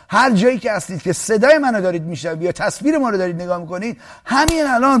ببینم و هر جایی که هستید که صدای منو دارید میشنوید یا تصویر ما رو دارید نگاه میکنید، همین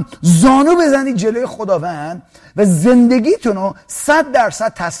الان زانو بزنید جلوی خداوند و زندگیتون رو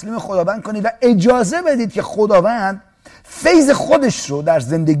 100% تسلیم خداوند کنید و اجازه بدید که خداوند فیض خودش رو در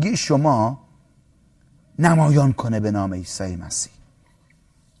زندگی شما نمایان کنه به نام عیسی مسیح.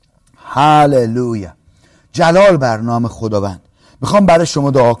 هاللویا. جلال بر نام خداوند. میخوام برای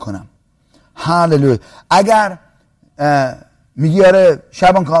شما دعا کنم. هاللویا. اگر میگی آره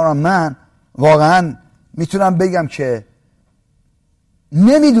شبان کامران من واقعا میتونم بگم که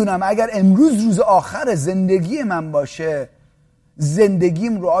نمیدونم اگر امروز روز آخر زندگی من باشه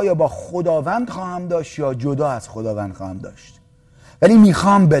زندگیم رو آیا با خداوند خواهم داشت یا جدا از خداوند خواهم داشت، ولی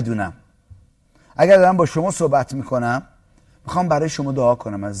میخوام بدونم. اگر دارم با شما صحبت میکنم میخوام برای شما دعا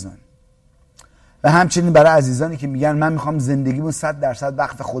کنم عزیزان و همچنین برای عزیزانی که میگن من میخوام زندگیمو 100%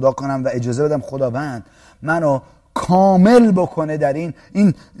 وقف خدا کنم و اجازه بدم خداوند منو کامل بکنه در این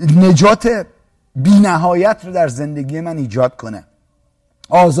نجات بی نهایت رو در زندگی من ایجاد کنه،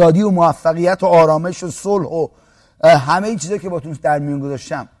 آزادی و موفقیت و آرامش و صلح و همه این چیزا که باتون در میون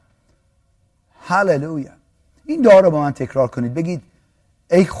گذاشتم. هاللویا. این دعا رو با من تکرار کنید. بگید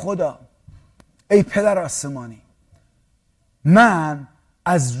ای خدا، ای پدر آسمانی، من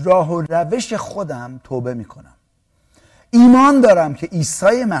از راه و روش خودم توبه میکنم. ایمان دارم که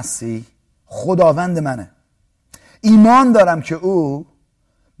عیسی مسیح خداوند منه. ایمان دارم که او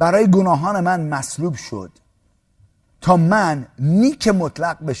برای گناهان من مصلوب شد تا من نیک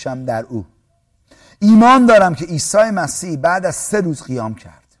مطلق بشم در او. ایمان دارم که عیسی مسیح بعد از 3 روز قیام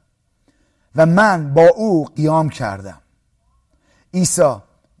کرد و من با او قیام کردم. عیسی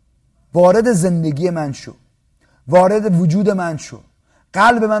وارد زندگی من شو، وارد وجود من شو،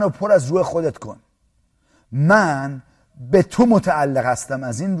 قلب منو پر از روح خودت کن. من به تو متعلق هستم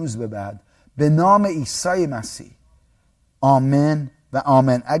از این روز به بعد به نام عیسی مسیح. آمین و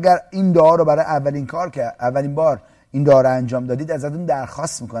آمین. اگر این دعا رو برای اولین بار این دعا رو انجام دادید ازتون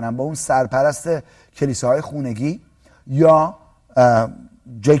درخواست میکنم با اون سرپرست کلیساهای خونگی یا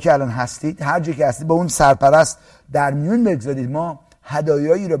جایی که الان هستید، هر جایی که هستید با اون سرپرست در میون بگذارید. ما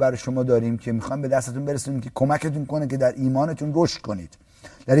هدایایی رو برای شما داریم که میخوام به دستتون برسونیم که کمکتون کنه که در ایمانتون رشد کنید،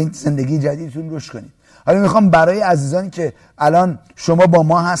 در این زندگی جدیدتون رشد کنید. حالا میخوام برای عزیزانی که الان شما با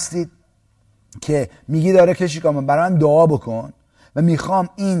ما هستید که میگی داره کشی کنم برای من دعا بکن و میخوام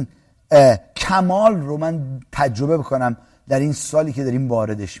این کمال رو من تجربه بکنم در این سالی که داریم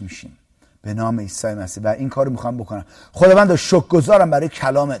واردش میشیم به نام عیسی مسیح و این کار رو میخوام بکنم. خداوند شکرگزارم برای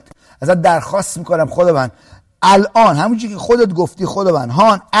کلامت. ازت درخواست میکنم خداوند الان همونجوری که خودت گفتی خداوند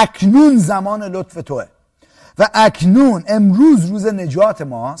هان اکنون زمان لطف توه و اکنون امروز روز نجات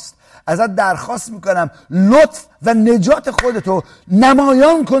ماست. ازت درخواست میکنم لطف و نجات خودتو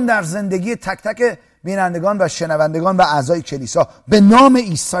نمایان کن در زندگی تک تک بینندگان و شنوندگان و اعضای کلیسا به نام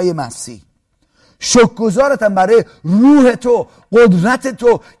عیسی مسیح. شکرگزارتم برای روح تو، قدرت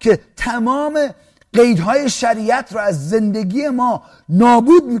تو که تمام قیدهای شریعت رو از زندگی ما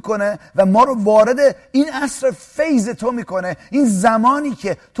نابود میکنه و ما رو وارد این عصر فیض تو میکنه، این زمانی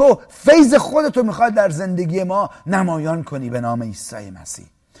که تو فیض خودتو میخواد در زندگی ما نمایان کنی به نام عیسی مسیح.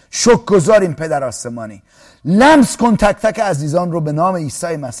 شکرگزاریم پدر آسمانی. لمس کن تک تک عزیزان رو به نام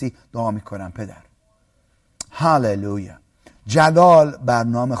عیسی مسیح دعا میکنم پدر. هاللویا. جلال بر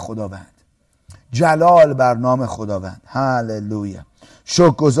نام خداوند. جلال بر نام خداوند. هاللویا.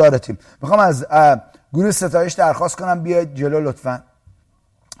 شکرگزارتیم. میخوام از گروه ستایش درخواست کنم بیاید جلو لطفا.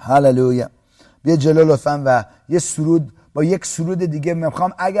 هاللویا. بیاید جلو لطفا و یه سرود با یک سرود دیگه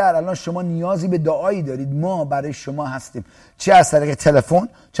میخوام اگر الان شما نیازی به دعایی دارید ما برای شما هستیم، چه از طریق تلفن،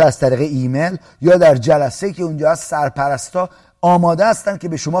 چه از طریق ایمیل یا در جلسه که اونجا هست. سرپرستا آماده هستن که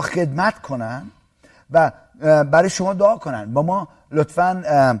به شما خدمت کنن و برای شما دعا کنن. با ما لطفاً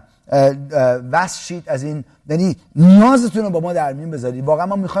وصل شید از این، یعنی نیازتون رو با ما در میون بذارید. واقعا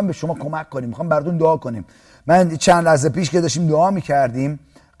ما میخوایم به شما کمک کنیم، میخوایم براتون دعا کنیم. من چند لحظه پیش که داشتیم دعا میکردیم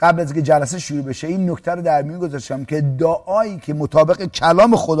قبل از اینکه جلسه شروع بشه این نکته رو در میون گذاشتم که دعایی که مطابق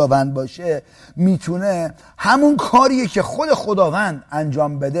کلام خداوند باشه میتونه همون کاریه که خود خداوند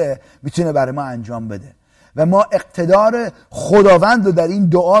انجام بده میتونه برای ما انجام بده و ما اقتدار خداوند رو در این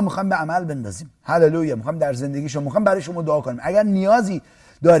دعا میخوایم به عمل بندازیم. هللویا. میخوایم در زندگی شما، میخوایم برای شما دعا کنیم. اگر نیازی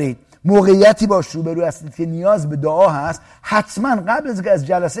دارید، موقعیتی باش روبرو هستید که نیاز به دعا هست، حتما قبل از اینکه از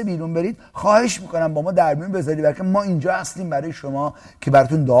جلسه بیرون برید خواهش میکنم با ما در میون بذارید، بلکه ما اینجا هستیم برای شما که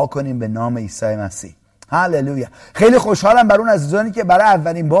براتون دعا کنیم به نام عیسی مسیح. هللویا. خیلی خوشحالم بر اون عزیزانی که برای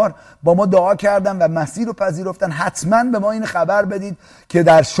اولین بار با ما دعا کردن و مسیح رو پذیرفتن. حتما به ما این خبر بدید که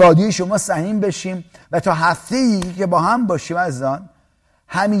در شادی شما سهیم بشیم و تا هفته‌ای که با هم باشیم عزیزان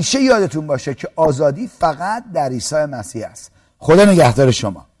همیشه یادتون باشه که آزادی فقط در عیسی مسیح است. خدا نگهدار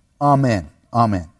شما. آمین. آمین.